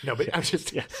 No, but I'm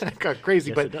just Yes. I got crazy.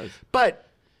 Yes, but it does. But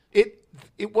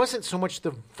it wasn't so much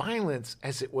the violence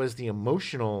as it was the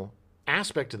emotional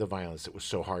aspect of the violence that was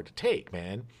so hard to take,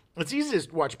 man. It's easy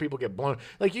to watch people get blown.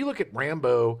 Like you look at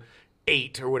Rambo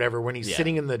 8 or whatever when he's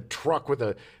sitting in the truck with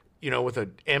a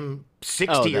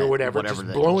M60 or whatever just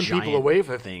blowing people away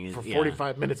for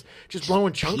 45 minutes, just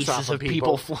blowing chunks off of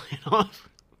people flying off.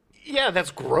 Yeah,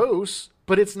 that's gross,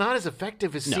 but it's not as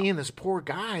effective as seeing this poor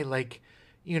guy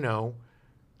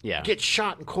get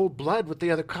shot in cold blood with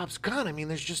the other cop's gun. I mean,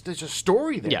 there's a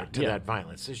story there to that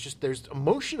violence. There's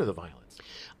emotion to the violence.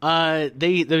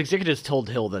 The executives told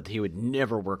Hill that he would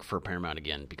never work for Paramount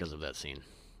again because of that scene.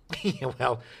 Yeah,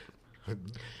 well,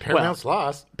 Paramount's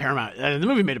lost. Paramount. The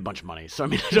movie made a bunch of money, so I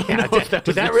mean, I don't know if that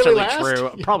was did that really last?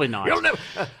 true. Probably not.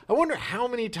 I wonder how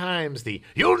many times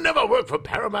 "You'll never work for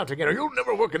Paramount again," or "You'll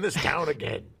never work in this town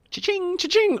again." Cha-ching,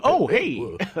 cha-ching. Oh,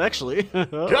 hey. Actually.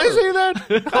 Did I say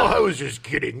that? Oh, I was just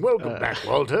kidding. Welcome back,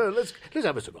 Walter. Let's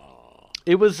have a cigar.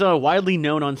 It was widely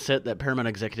known on set that Paramount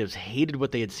executives hated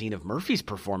what they had seen of Murphy's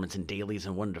performance in Dailies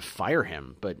and wanted to fire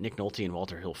him, but Nick Nolte and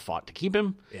Walter Hill fought to keep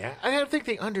him. Yeah, I don't think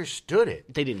they understood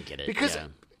it. They didn't get it. Because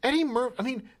Eddie Murphy, I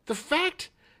mean, the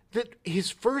fact that his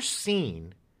first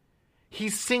scene,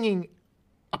 he's singing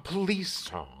a police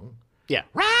song. Yeah.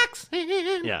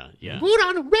 Roxanne. Yeah. Put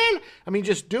on a red. I mean,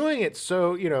 just doing it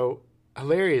so,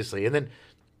 hilariously. And then,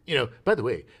 by the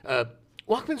way,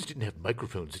 Walkmans didn't have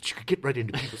microphones that you could get right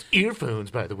into people's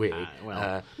earphones, by the way.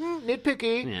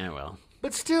 Nitpicky. Yeah, well.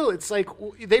 But still, it's like,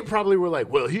 they probably were like,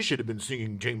 well, he should have been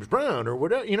singing James Brown or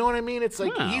whatever. You know what I mean? It's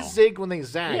like, he zigged when they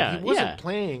zagged. Yeah, he wasn't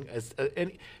playing as,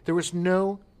 and there was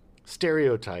no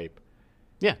stereotype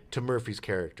to Murphy's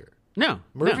character. No.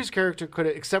 Murphy's character could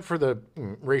have, except for the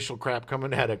racial crap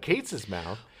coming out of Cates'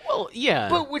 mouth. Well, yeah.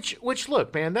 But which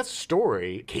look, man, that's a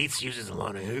story. Cates uses a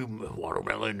lot of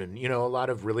watermelon and, a lot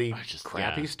of really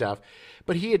crappy stuff.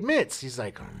 But he admits, he's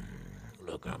like,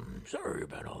 look, I'm sorry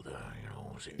about all the,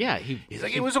 Yeah, he's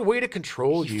like, it was a way to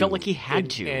control you. He felt like he had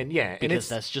to. Because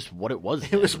that's just what it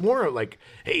was. It was more like,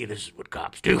 hey, this is what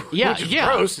cops do. Yeah, which is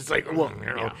gross. It's like,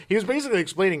 he was basically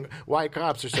explaining why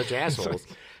cops are such assholes.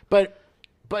 But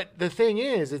the thing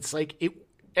is, it's like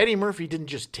Eddie Murphy didn't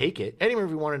just take it. Eddie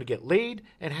Murphy wanted to get laid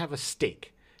and have a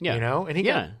steak. Yeah. And he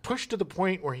got pushed to the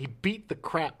point where he beat the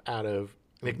crap out of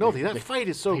Nick Nolte. That fight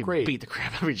is so great. Beat the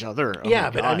crap out of each other. Oh yeah,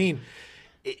 but I mean,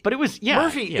 but it was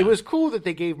Murphy. Yeah. It was cool that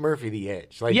they gave Murphy the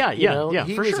edge. Like, he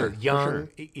was sure, a young.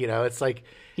 Sure. It's like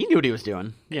he knew what he was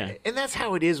doing. Yeah, and that's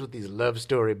how it is with these love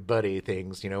story buddy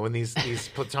things. When these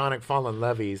platonic fallen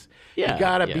lovies, you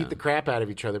gotta beat the crap out of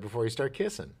each other before you start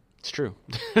kissing. It's true.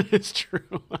 It's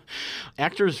true.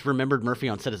 Actors remembered Murphy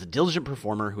on set as a diligent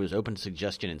performer who was open to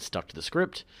suggestion and stuck to the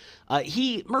script.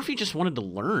 Murphy just wanted to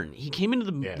learn. He came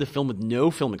into the film with no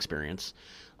film experience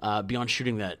beyond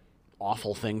shooting that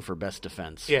awful thing for Best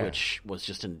Defense, which was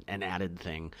just an added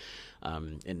thing,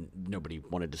 and nobody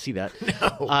wanted to see that.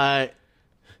 No.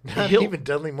 Not even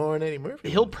Dudley Moore and Eddie Murphy.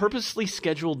 Hill purposely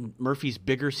scheduled Murphy's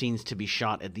bigger scenes to be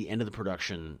shot at the end of the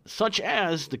production, such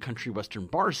as the country western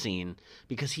bar scene,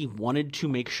 because he wanted to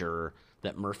make sure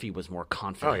that Murphy was more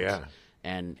confident. Oh, yeah.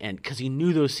 And because he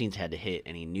knew those scenes had to hit,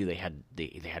 and he knew they had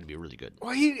to be really good.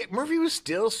 Well, Murphy was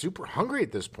still super hungry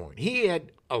at this point. He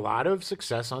had a lot of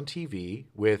success on TV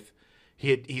with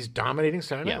he's dominating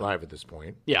Saturday Night Live at this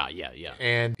point. Yeah.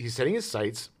 And he's setting his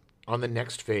sights on the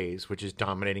next phase, which is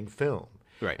dominating film.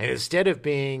 Right. And instead of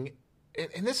being,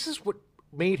 and this is what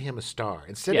made him a star,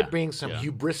 instead of being some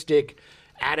hubristic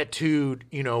attitude,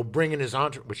 bringing his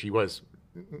entourage, which he was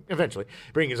eventually,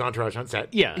 bringing his entourage on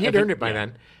set. Yeah. He had earned it by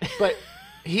then. But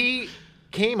he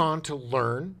came on to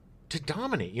learn to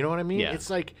dominate. You know what I mean? Yeah. It's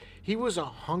like he was a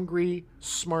hungry,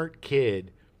 smart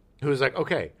kid who was like,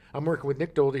 okay, I'm working with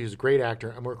Nick Nolte, who's a great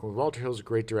actor. I'm working with Walter Hill, who's a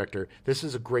great director. This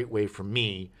is a great way for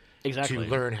me to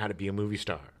learn how to be a movie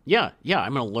star. Yeah.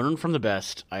 I'm going to learn from the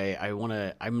best. I'm going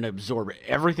to absorb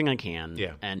everything I can.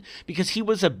 Yeah. And because he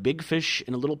was a big fish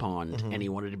in a little pond, and he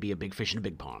wanted to be a big fish in a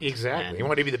big pond. Exactly. And he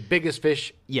wanted to be the biggest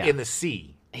fish in the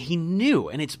sea. He knew,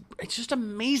 and it's just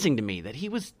amazing to me that he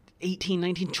was 18,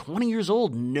 19, 20 years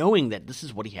old, knowing that this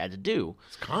is what he had to do.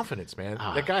 It's confidence, man.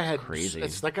 That guy had crazy.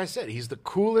 It's like I said, he's the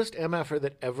coolest MFer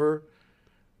that ever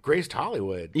graced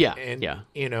Hollywood. Yeah. And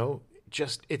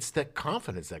just it's the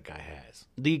confidence that guy has.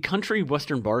 The country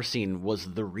western bar scene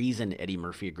was the reason Eddie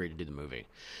Murphy agreed to do the movie.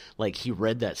 Like, he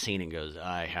read that scene and goes,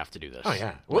 I have to do this. Oh, yeah.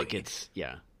 Like, Well, it's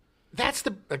That's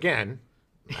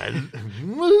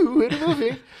woo in a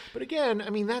movie. But again, I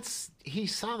mean, he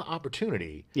saw the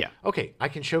opportunity. Yeah. Okay, I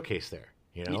can showcase there.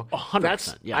 You know,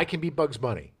 100%. Yeah. I can be Bugs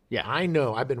Bunny. Yeah. I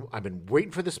know. I've been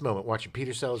waiting for this moment, watching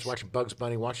Peter Sellers, watching Bugs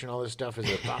Bunny, watching all this stuff as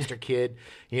a foster kid,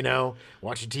 you know,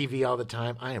 watching TV all the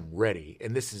time. I am ready.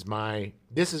 And this is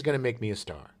going to make me a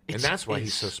star. And that's why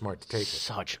he's so smart to take it.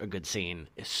 Such a good scene.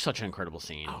 It's such an incredible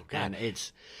scene. Oh, God. And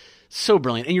it's so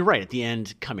brilliant. And you're right, at the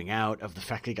end, coming out of the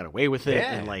fact that he got away with it.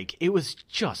 Yeah. And, like, it was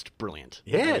just brilliant.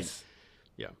 Yes.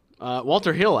 Like, yeah.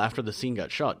 Walter Hill, after the scene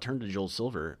got shot, turned to Joel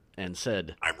Silver and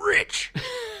said, I'm rich.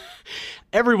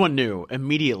 Everyone knew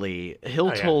immediately.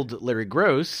 Hill told Larry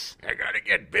Gross, I got to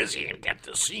get busy and get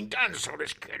the scene done so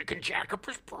this kid can jack up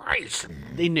his price.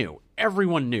 They knew.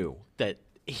 Everyone knew that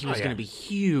he was going to be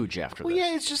huge after this. Well,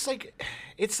 yeah,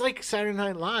 it's like Saturday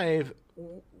Night Live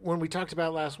when we talked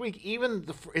about last week. Even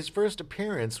his first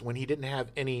appearance when he didn't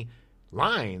have any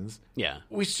lines,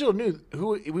 we still knew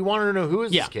we wanted to know who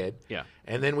is this kid. Yeah.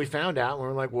 And then we found out and we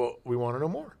were like, well, we want to know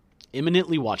more.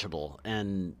 Eminently watchable,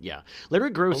 and Larry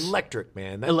Gross, electric,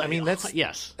 man. That's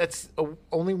yes. That's the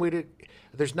only way to.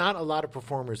 There's not a lot of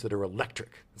performers that are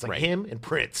electric. It's like him and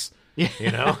Prince.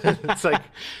 You know, it's like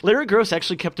Larry Gross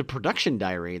actually kept a production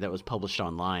diary that was published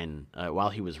online while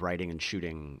he was writing and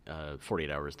shooting 48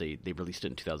 Hours. They released it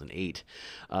in 2008.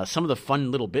 Some of the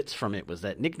fun little bits from it was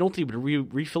that Nick Nolte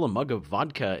would refill a mug of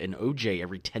vodka and OJ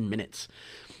every 10 minutes.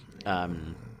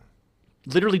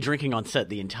 Literally drinking on set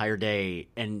the entire day,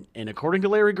 and according to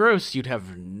Larry Gross, you'd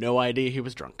have no idea he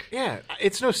was drunk. Yeah,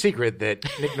 it's no secret that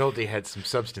Nick Nolte had some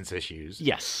substance issues.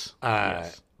 Yes.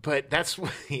 But that's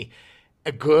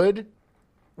a good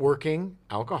working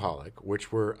alcoholic,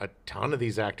 which were a ton of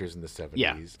these actors in the 70s.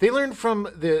 Yeah. They learned from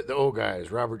the old guys,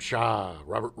 Robert Shaw,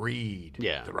 Robert Reed,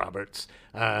 the Roberts.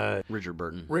 Richard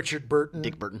Burton.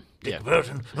 Dick Burton.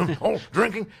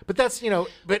 Drinking. But that's,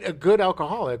 but a good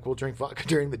alcoholic will drink vodka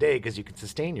during the day because you can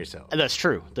sustain yourself. That's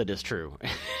true. That is true.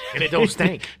 And it don't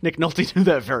stink. Nick Nolte knew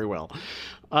that very well.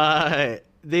 Larry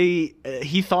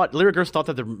Gross thought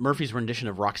that the Murphys' rendition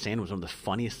of Roxanne was one of the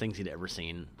funniest things he'd ever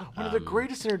seen. One of the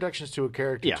greatest introductions to a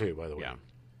character, too, by the way. Yeah.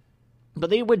 But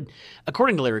they would,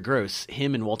 according to Larry Gross,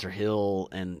 him and Walter Hill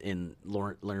and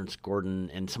Lawrence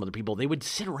Gordon and some other people, they would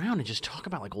sit around and just talk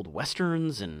about like old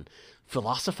westerns and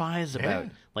philosophize about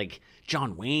like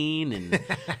John Wayne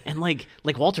and like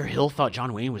Walter Hill thought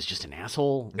John Wayne was just an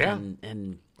asshole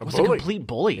and was a complete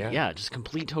bully. Yeah, just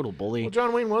complete total bully. Well,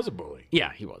 John Wayne was a bully.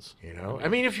 Yeah, he was. I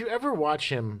mean, if you ever watch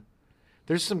him,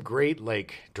 there's some great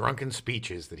like drunken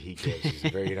speeches that he gives.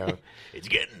 He's very, it's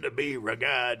getting to be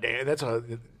goddamn. That's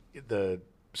the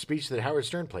speech that Howard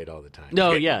Stern played all the time.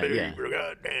 No, goddamn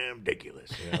ridiculous.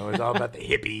 It's all about the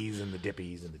hippies and the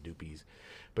dippies and the doopies.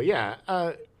 But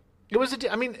it was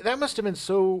that must have been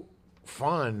so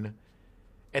fun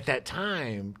at that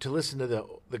time to listen to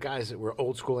the guys that were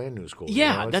old school and new school.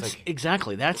 Yeah, that's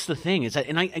exactly. That's the thing is that,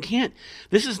 and I can't.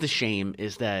 This is the shame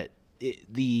is that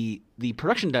the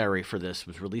production diary for this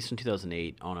was released in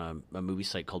 2008 on a movie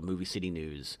site called Movie City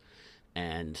News.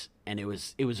 And it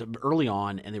was early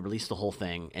on, and they released the whole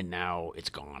thing, and now it's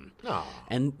gone. Oh.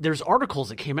 And there's articles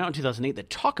that came out in 2008 that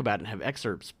talk about it and have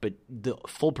excerpts, but the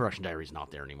full production diary is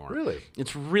not there anymore. Really?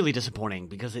 It's really disappointing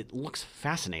because it looks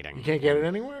fascinating. You can't get it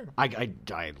anywhere? I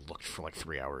looked for like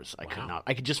 3 hours. I could not.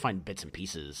 I could just find bits and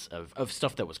pieces of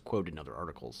stuff that was quoted in other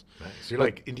articles. Nice. So you're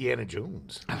like Indiana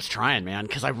Jones. I was trying, man,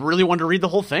 because I really wanted to read the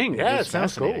whole thing. Yeah, it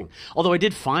sounds fascinating. Cool. Although I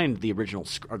did find the original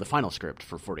or the final script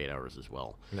for 48 Hours as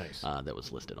well. Nice. That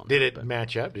was listed on. Did it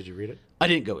match up? Did you read it? I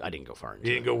didn't go far into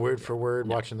You didn't go word for word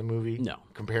watching the movie? No.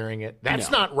 Comparing it?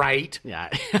 That's not right. Yeah.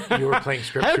 You were playing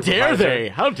script How dare supervisor. they?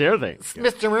 How dare they?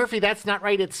 Mr. Murphy, that's not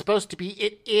right. It's supposed to be,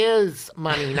 it is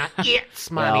money, not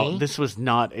it's money. Well, this was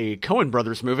not a Coen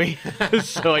Brothers movie,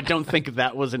 so I don't think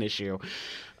that was an issue.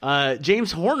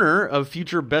 James Horner, of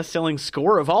future best-selling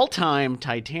score of all time,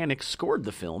 Titanic, scored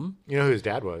the film. You know who his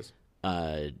dad was?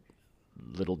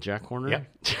 Little Jack Horner? Yep.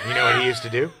 You know what he used to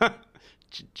do?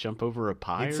 Jump over a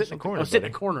pie He'd or sit something? in the corner, sit in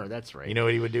buddy. a corner, that's right. You know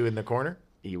what he would do in the corner?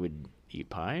 He would eat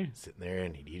pie? Sitting there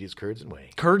and he'd eat his curds and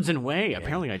whey. Curds and whey? Yeah.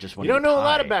 Apparently I just want You don't know pie. a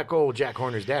lot about old Jack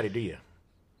Horner's daddy, do you?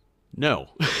 No.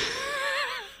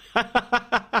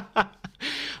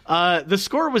 The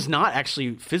score was not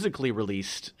actually physically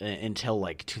released until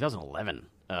like 2011.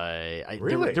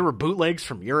 Really? There were bootlegs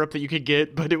from Europe that you could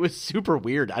get, but it was super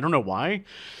weird. I don't know why.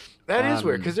 That is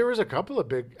weird, because there was a couple of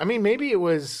big... I mean, maybe it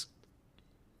was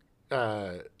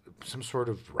some sort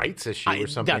of rights issue or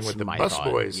something with the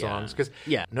Busboys songs. Because,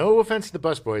 no offense to the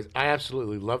Busboys, I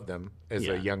absolutely loved them as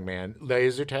a young man.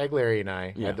 Laser Tag Larry and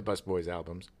I had the Busboys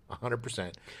albums,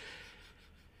 100%.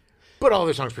 But all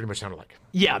their songs pretty much sound alike.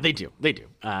 Yeah, they do. They do.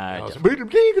 They're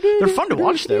They're fun to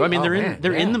watch, though. I mean,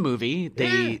 they're in the movie.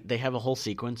 They have a whole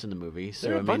sequence in the movie.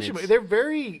 So they're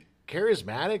very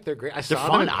charismatic. They're great. I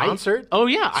saw them in concert. I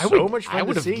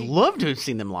would have see. loved to have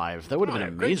seen them live. That would have been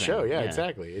amazing. Great show. Yeah,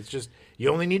 exactly. It's just you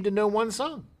only need to know one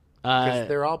song. Because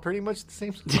they're all pretty much the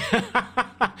same song.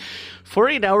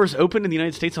 48 Hours opened in the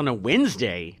United States on a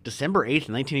Wednesday, December 8th,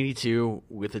 1982,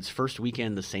 with its first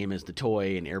weekend the same as The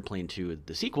Toy and Airplane 2,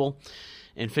 the sequel,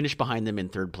 and finished behind them in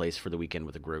third place for the weekend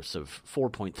with a gross of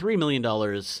 $4.3 million.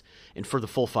 And for the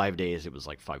full 5 days, it was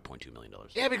like $5.2 million.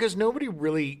 Yeah, because nobody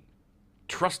really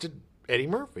trusted Eddie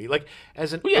Murphy, like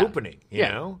as an opening, you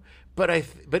know? But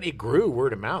it grew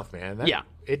word of mouth, man.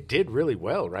 It did really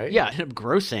well, right? Yeah, it ended up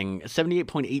grossing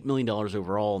 $78.8 million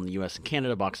overall in the U.S. and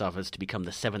Canada box office to become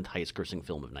the seventh highest-grossing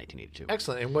film of 1982.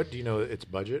 Excellent. And what do you know its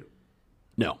budget?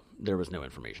 No, there was no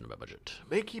information about budget.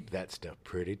 They keep that stuff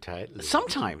pretty tightly.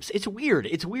 Sometimes. It's weird.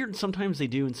 Sometimes they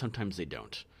do and sometimes they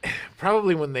don't.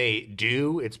 Probably when they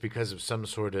do, it's because of some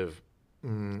sort of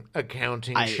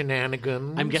accounting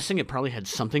shenanigans. I'm guessing it probably had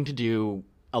something to do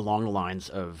along the lines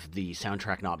of the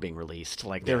soundtrack not being released.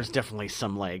 Like, there was definitely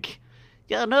some, like...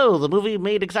 Yeah, no, the movie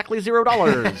made exactly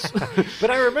 $0.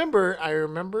 But I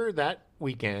remember that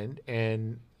weekend,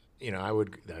 and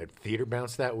I'd theater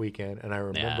bounce that weekend, and I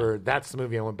remember that's the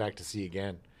movie I went back to see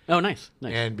again. Oh, nice.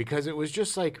 And because it was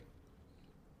just like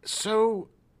so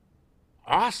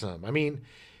awesome. I mean,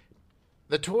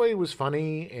 The Toy was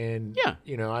funny, and I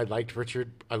love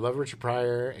Richard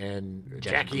Pryor and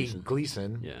Jackie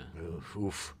Gleason. Yeah.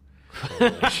 Oof.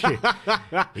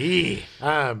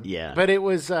 But it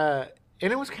was.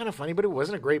 And it was kind of funny, but it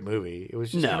wasn't a great movie. It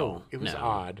was just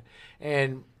odd.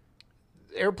 And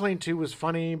Airplane 2 was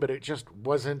funny, but it just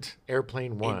wasn't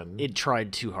Airplane 1. It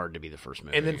tried too hard to be the first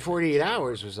movie. And then 48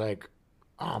 Hours was like,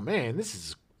 oh man, this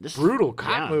is brutal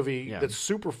cop movie that's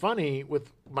super funny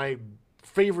with my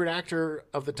favorite actor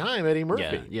of the time, Eddie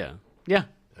Murphy. Yeah.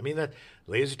 I mean, that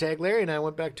Laser Tag Larry and I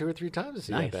went back 2 or 3 times to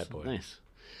see that bad boy. Nice.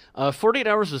 48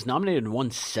 Hours was nominated and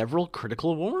won several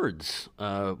critical awards.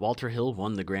 Walter Hill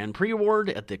won the Grand Prix Award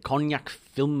at the Cognac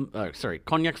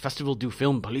Festival du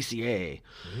Film Policier.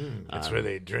 That's where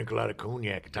they drink a lot of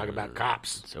cognac and talk about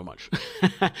cops. So much.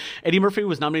 Eddie Murphy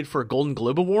was nominated for a Golden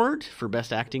Globe Award for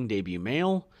Best Acting Debut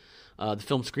Male. The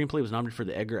film's screenplay was nominated for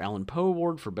the Edgar Allan Poe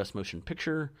Award for Best Motion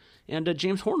Picture. And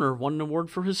James Horner won an award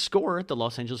for his score at the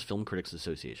Los Angeles Film Critics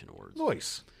Association Awards.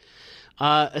 Nice.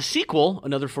 A sequel,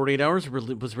 another 48 Hours,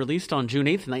 was released on June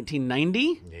 8th,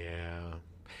 1990. Yeah.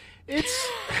 It's...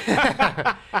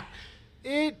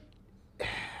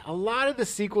 A lot of the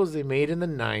sequels they made in the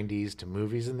 90s to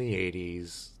movies in the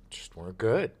 80s just weren't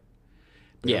good.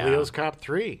 Beverly Hills Cop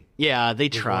 3. Yeah, they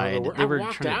tried. I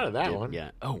walked out of that one.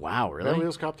 Yeah. Oh, wow, really? Beverly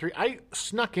Hills Cop 3. I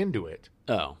snuck into it.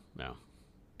 Oh, no.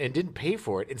 And didn't pay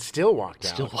for it and still walked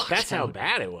out. That's how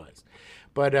bad it was.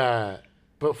 But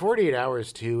 48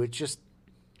 Hours, too, it just...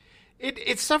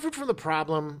 It suffered from the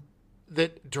problem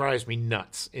that drives me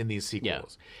nuts in these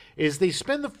sequels. Is they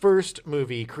spend the first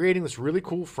movie creating this really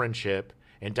cool friendship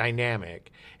and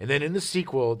dynamic, and then in the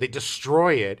sequel, they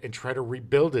destroy it and try to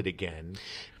rebuild it again.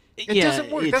 It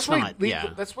doesn't work. That's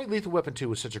why Lethal Weapon 2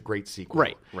 was such a great sequel.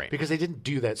 Right. Because they didn't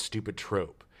do that stupid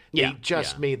trope. They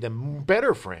just made them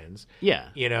better friends. Yeah.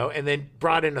 And then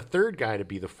brought in a third guy to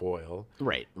be the foil.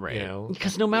 Right.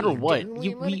 Because no matter what,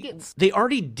 they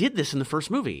already did this in the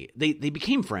first movie. They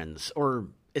became friends, or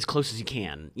as close as you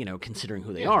can, considering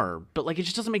who they are. But it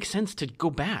just doesn't make sense to go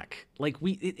back.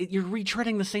 You're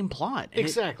retreading the same plot.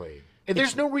 Exactly. And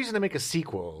there's no reason to make a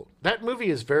sequel. That movie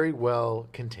is very well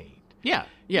contained.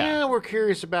 Yeah, we're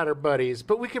curious about our buddies,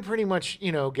 but we can pretty much,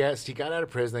 guess he got out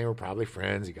of prison. They were probably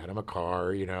friends. He got him a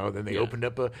car, then they opened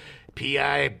up a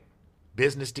PI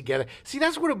business together. See,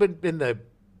 that's would have been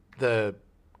the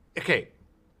okay,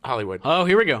 Hollywood. Oh,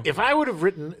 here we go. If I would have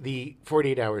written the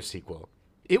 48 Hours sequel,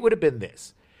 it would have been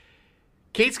this.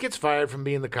 Cates gets fired from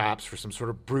being the cops for some sort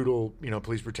of brutal,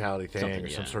 police brutality thing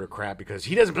some sort of crap because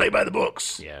he doesn't play by the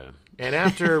books. Yeah. And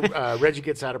after Reggie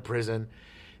gets out of prison,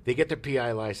 they get their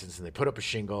PI license and they put up a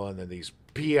shingle, and then these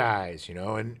PIs,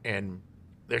 and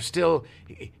they're still,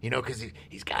 because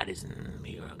he's got his,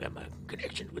 got my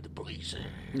connection with the police.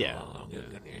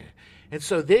 And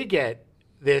so they get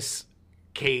this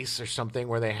case or something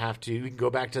where they have to, you can go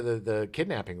back to the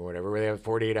kidnapping or whatever, where they have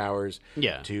 48 hours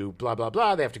to blah, blah,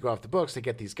 blah. They have to go off the books. They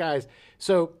get these guys.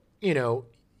 So,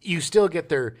 you still get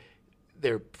their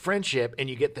friendship, and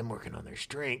you get them working on their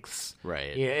strengths.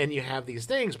 Right. Yeah, and you have these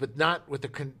things, but not with the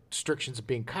constrictions of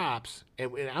being cops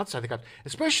and outside the cops,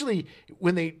 especially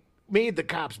when they made the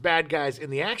cops bad guys in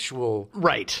the actual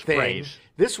thing. Right.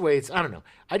 This way, it's, I don't know.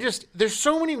 There's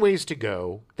so many ways to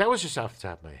go. That was just off the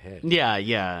top of my head.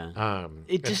 Yeah.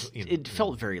 It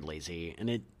felt very lazy, and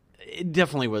it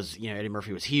definitely was. Eddie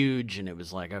Murphy was huge, and it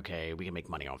was like, okay, we can make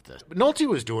money off this. But Nolte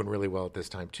was doing really well at this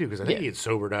time too, because I think he had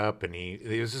sobered up, and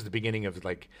this is the beginning of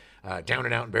like Down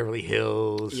and Out in Beverly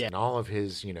Hills, and all of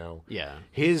his,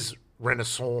 his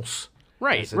renaissance.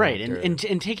 Right,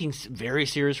 and taking very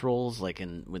serious roles like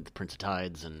with Prince of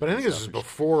Tides, but I think this was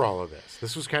before all of this.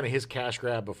 This was kind of his cash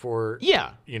grab before.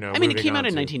 Yeah, I mean, it came out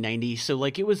in 1990, so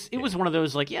like it was one of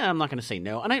those like, I'm not going to say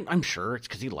no, and I'm sure it's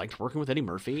because he liked working with Eddie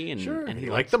Murphy, and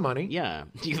he liked the money. Yeah,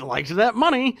 he liked that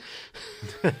money,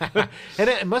 and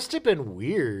it must have been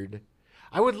weird.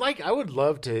 I would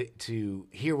love to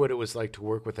hear what it was like to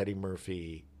work with Eddie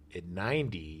Murphy in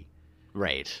 '90.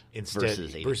 Right.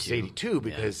 Versus 82,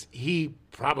 because he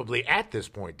probably at this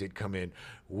point did come in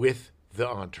with the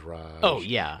entourage. Oh,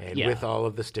 yeah. And with all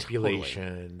of the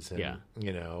stipulations. Totally.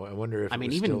 And, I wonder if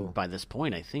even by this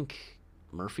point, I think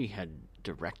Murphy had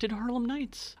directed Harlem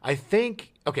Nights. I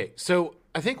think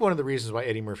one of the reasons why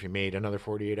Eddie Murphy made another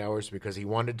 48 Hours because he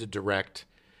wanted to direct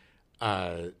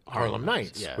Harlem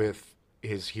Nights with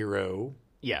his hero.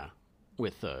 Yeah.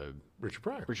 With Richard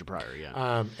Pryor,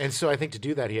 yeah. And so I think to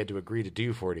do that, he had to agree to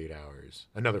do 48 Hours,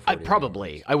 another 48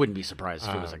 hours. I wouldn't be surprised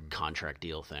if it was a contract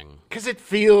deal thing. Because it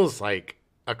feels like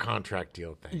a contract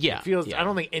deal thing. Yeah. It feels. I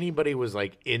don't think anybody was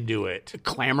like into it.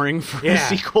 Clamoring for a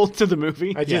sequel to the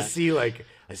movie. I just see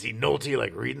I see Nolte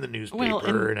like reading the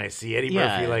newspaper, and I see Eddie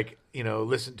Murphy like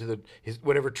listen to his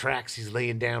whatever tracks he's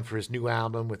laying down for his new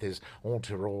album with his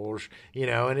entourage,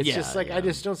 and it's just like I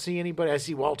just don't see anybody. I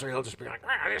see Walter Hill just be like,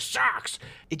 this sucks.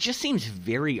 It just seems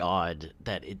very odd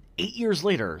that 8 years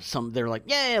later, they're like,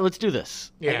 let's do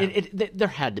this. Yeah, there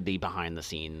had to be behind the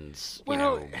scenes,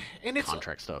 and it's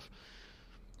contract stuff.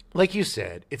 Like you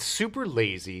said, it's super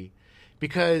lazy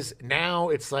because now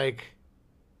it's like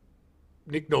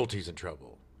Nick Nolte's in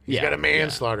trouble. He's got a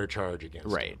manslaughter charge against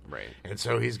him. Right. And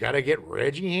so he's got to get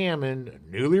Reggie Hammond, a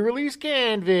newly released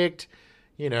convict,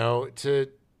 to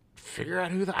figure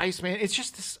out who the Iceman. It's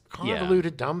just this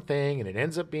convoluted, dumb thing, and it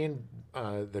ends up being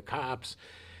the cops.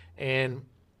 And,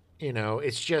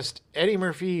 it's just Eddie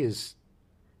Murphy is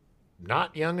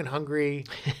not young and hungry,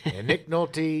 and Nick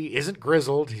Nolte isn't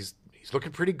grizzled. He's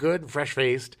looking pretty good and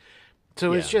fresh-faced.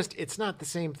 So it's not the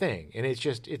same thing. And it's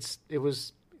just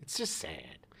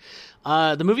sad.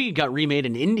 The movie got remade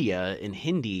in India in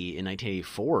Hindi in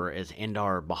 1984 as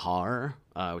Andar Bahar,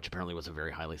 which apparently was a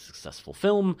very highly successful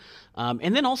film,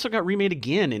 and then also got remade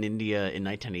again in India in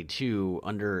 1982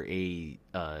 under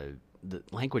the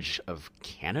language of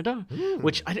Canada,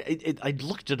 which I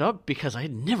looked it up because I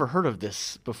had never heard of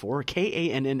this before.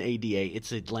 Kannada.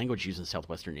 It's a language used in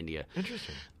southwestern India.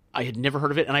 Interesting. I had never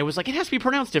heard of it, and I was like, it has to be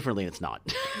pronounced differently, and it's not.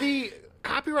 The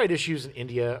copyright issues in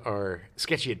India are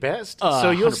sketchy at best.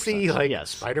 So you'll see like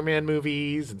Spider-Man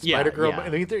movies and Spider-Girl. I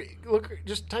mean, look,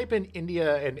 just type in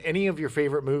India and any of your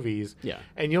favorite movies,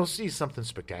 and you'll see something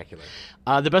spectacular.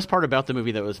 The best part about the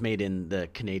movie that was made in the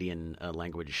Canadian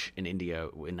language in India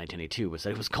in 1982 was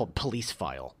that it was called Police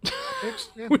File,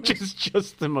 which is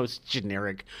just the most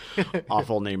generic,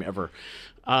 awful name ever.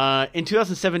 In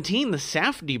 2017, the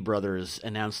Safdie brothers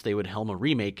announced they would helm a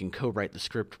remake and co-write the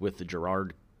script with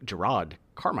Gerard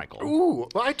Carmichael. Ooh,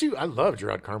 well, I love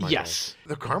Gerard Carmichael. Yes.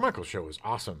 The Carmichael Show was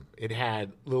awesome. It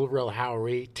had Lil Rel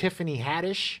Howery, Tiffany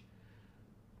Haddish,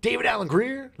 David Alan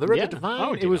Grier, Loretta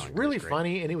Devine. It was really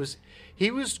funny, and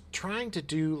he was trying to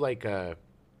do like a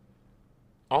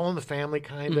All in the Family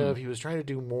kind of. He was trying to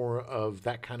do more of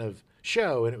that kind of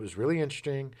show, and it was really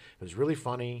interesting. It was really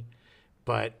funny,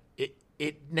 but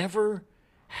it never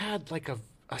had like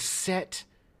a set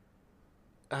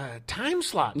time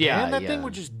slot. That thing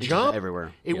would just jump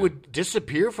everywhere. It would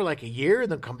disappear for like a year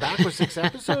and then come back with 6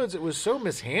 episodes. It was so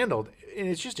mishandled, and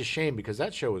it's just a shame because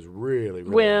that show was really,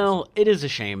 really awesome. It is a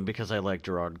shame because I like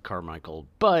Gerard Carmichael,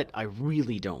 but I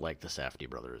really don't like the Safdie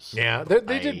brothers. Yeah,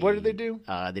 they did. What did they do?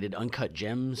 They did Uncut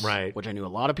Gems, right, which I knew a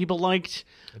lot of people liked.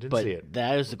 I didn't see it.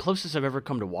 That is the closest I've ever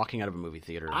come to walking out of a movie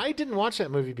theater. I didn't watch that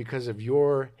movie because of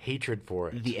your hatred for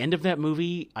it. The end of that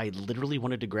movie, I literally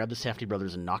wanted to grab the Safdie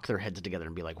brothers and knock their heads together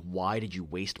and be like, why did you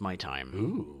waste my time?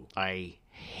 Ooh. I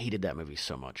hated that movie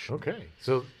so much. Okay.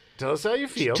 So tell us how you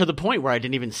feel. To the point where I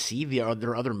didn't even see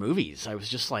their other movies. I was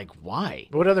just like, why?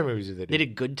 What other movies did they do? They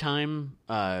did Good Time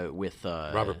with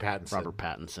Robert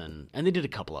Pattinson. And they did a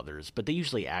couple others, but they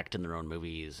usually act in their own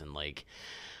movies. And like,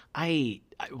 I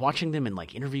watching them in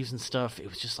like interviews and stuff, it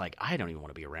was just like, I don't even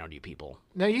want to be around you people.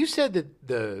 Now, you said that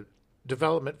the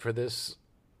development for this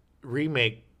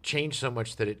remake changed so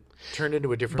much that it turned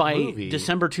into a different By movie.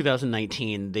 December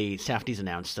 2019, the Safdies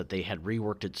announced that they had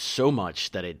reworked it so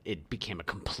much that it became a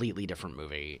completely different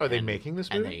movie. Are they making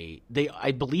this movie? And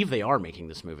I believe they are making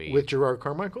this movie. With Gerard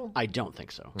Carmichael? I don't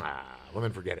think so. Well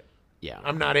then forget it. Yeah.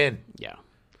 I'm not in. Yeah.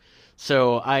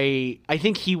 So I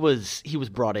think he was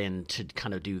brought in to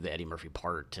kind of do the Eddie Murphy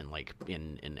part and like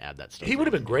and add that stuff. He would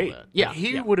have been great. Yeah.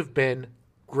 He would have been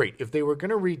great if they were going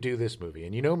to redo this movie.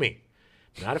 And you know me,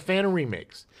 not a fan of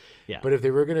remakes. Yeah. But if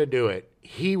they were going to do it,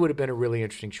 he would have been a really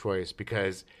interesting choice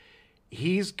because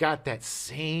he's got that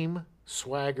same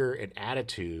swagger and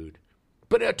attitude,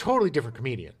 but a totally different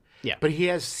comedian. Yeah. But he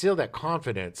has still that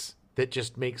confidence that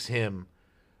just makes him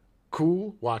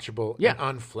cool, watchable, Yeah.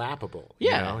 and unflappable.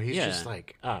 Yeah, You know? He's yeah. just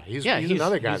like, he's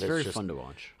another guy he's that's very just fun to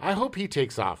watch. I hope he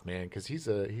takes off, man, because he's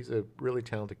a really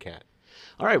talented cat.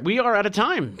 All right, we are out of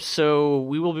time, so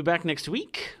we will be back next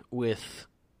week with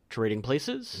Trading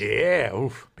Places. Yeah,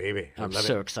 oof, baby. I I'm love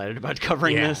so it. excited about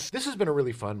covering this. This has been a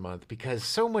really fun month because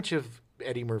so much of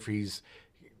Eddie Murphy's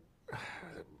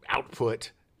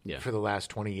output for the last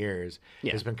 20 years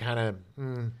has been kind of,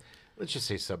 let's just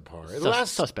say subpar.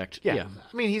 Suspect. Yeah.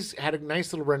 I mean, he's had a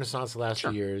nice little renaissance the last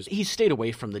few years. He's stayed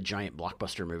away from the giant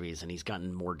blockbuster movies, and he's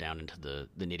gotten more down into the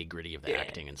nitty-gritty of the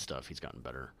acting and stuff. He's gotten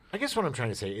better. I guess what I'm trying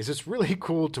to say is it's really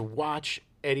cool to watch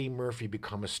Eddie Murphy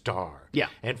become a star. Yeah.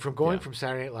 And from going from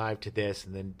Saturday Night Live to this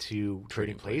and then to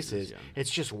Trading Places, it's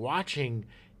just watching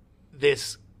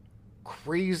this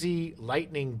crazy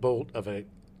lightning bolt of a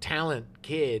talent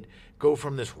kid go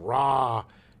from this raw,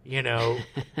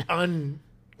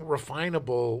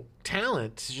 unrefinable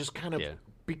talent to just kind of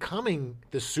becoming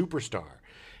the superstar.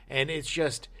 And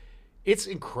it's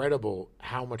incredible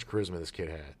how much charisma this kid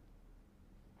had.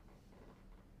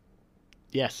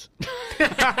 Yes.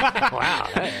 Wow.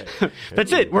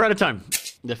 That's it. We're out of time.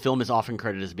 The film is often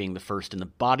credited as being the first in the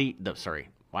body.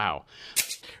 Wow.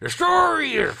 The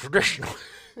story is traditional.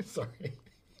 Sorry.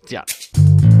 Yeah.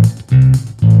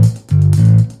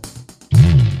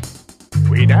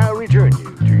 We now return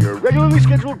you to your regularly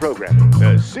scheduled programming,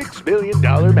 The $6 Million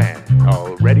Man,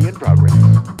 already in progress.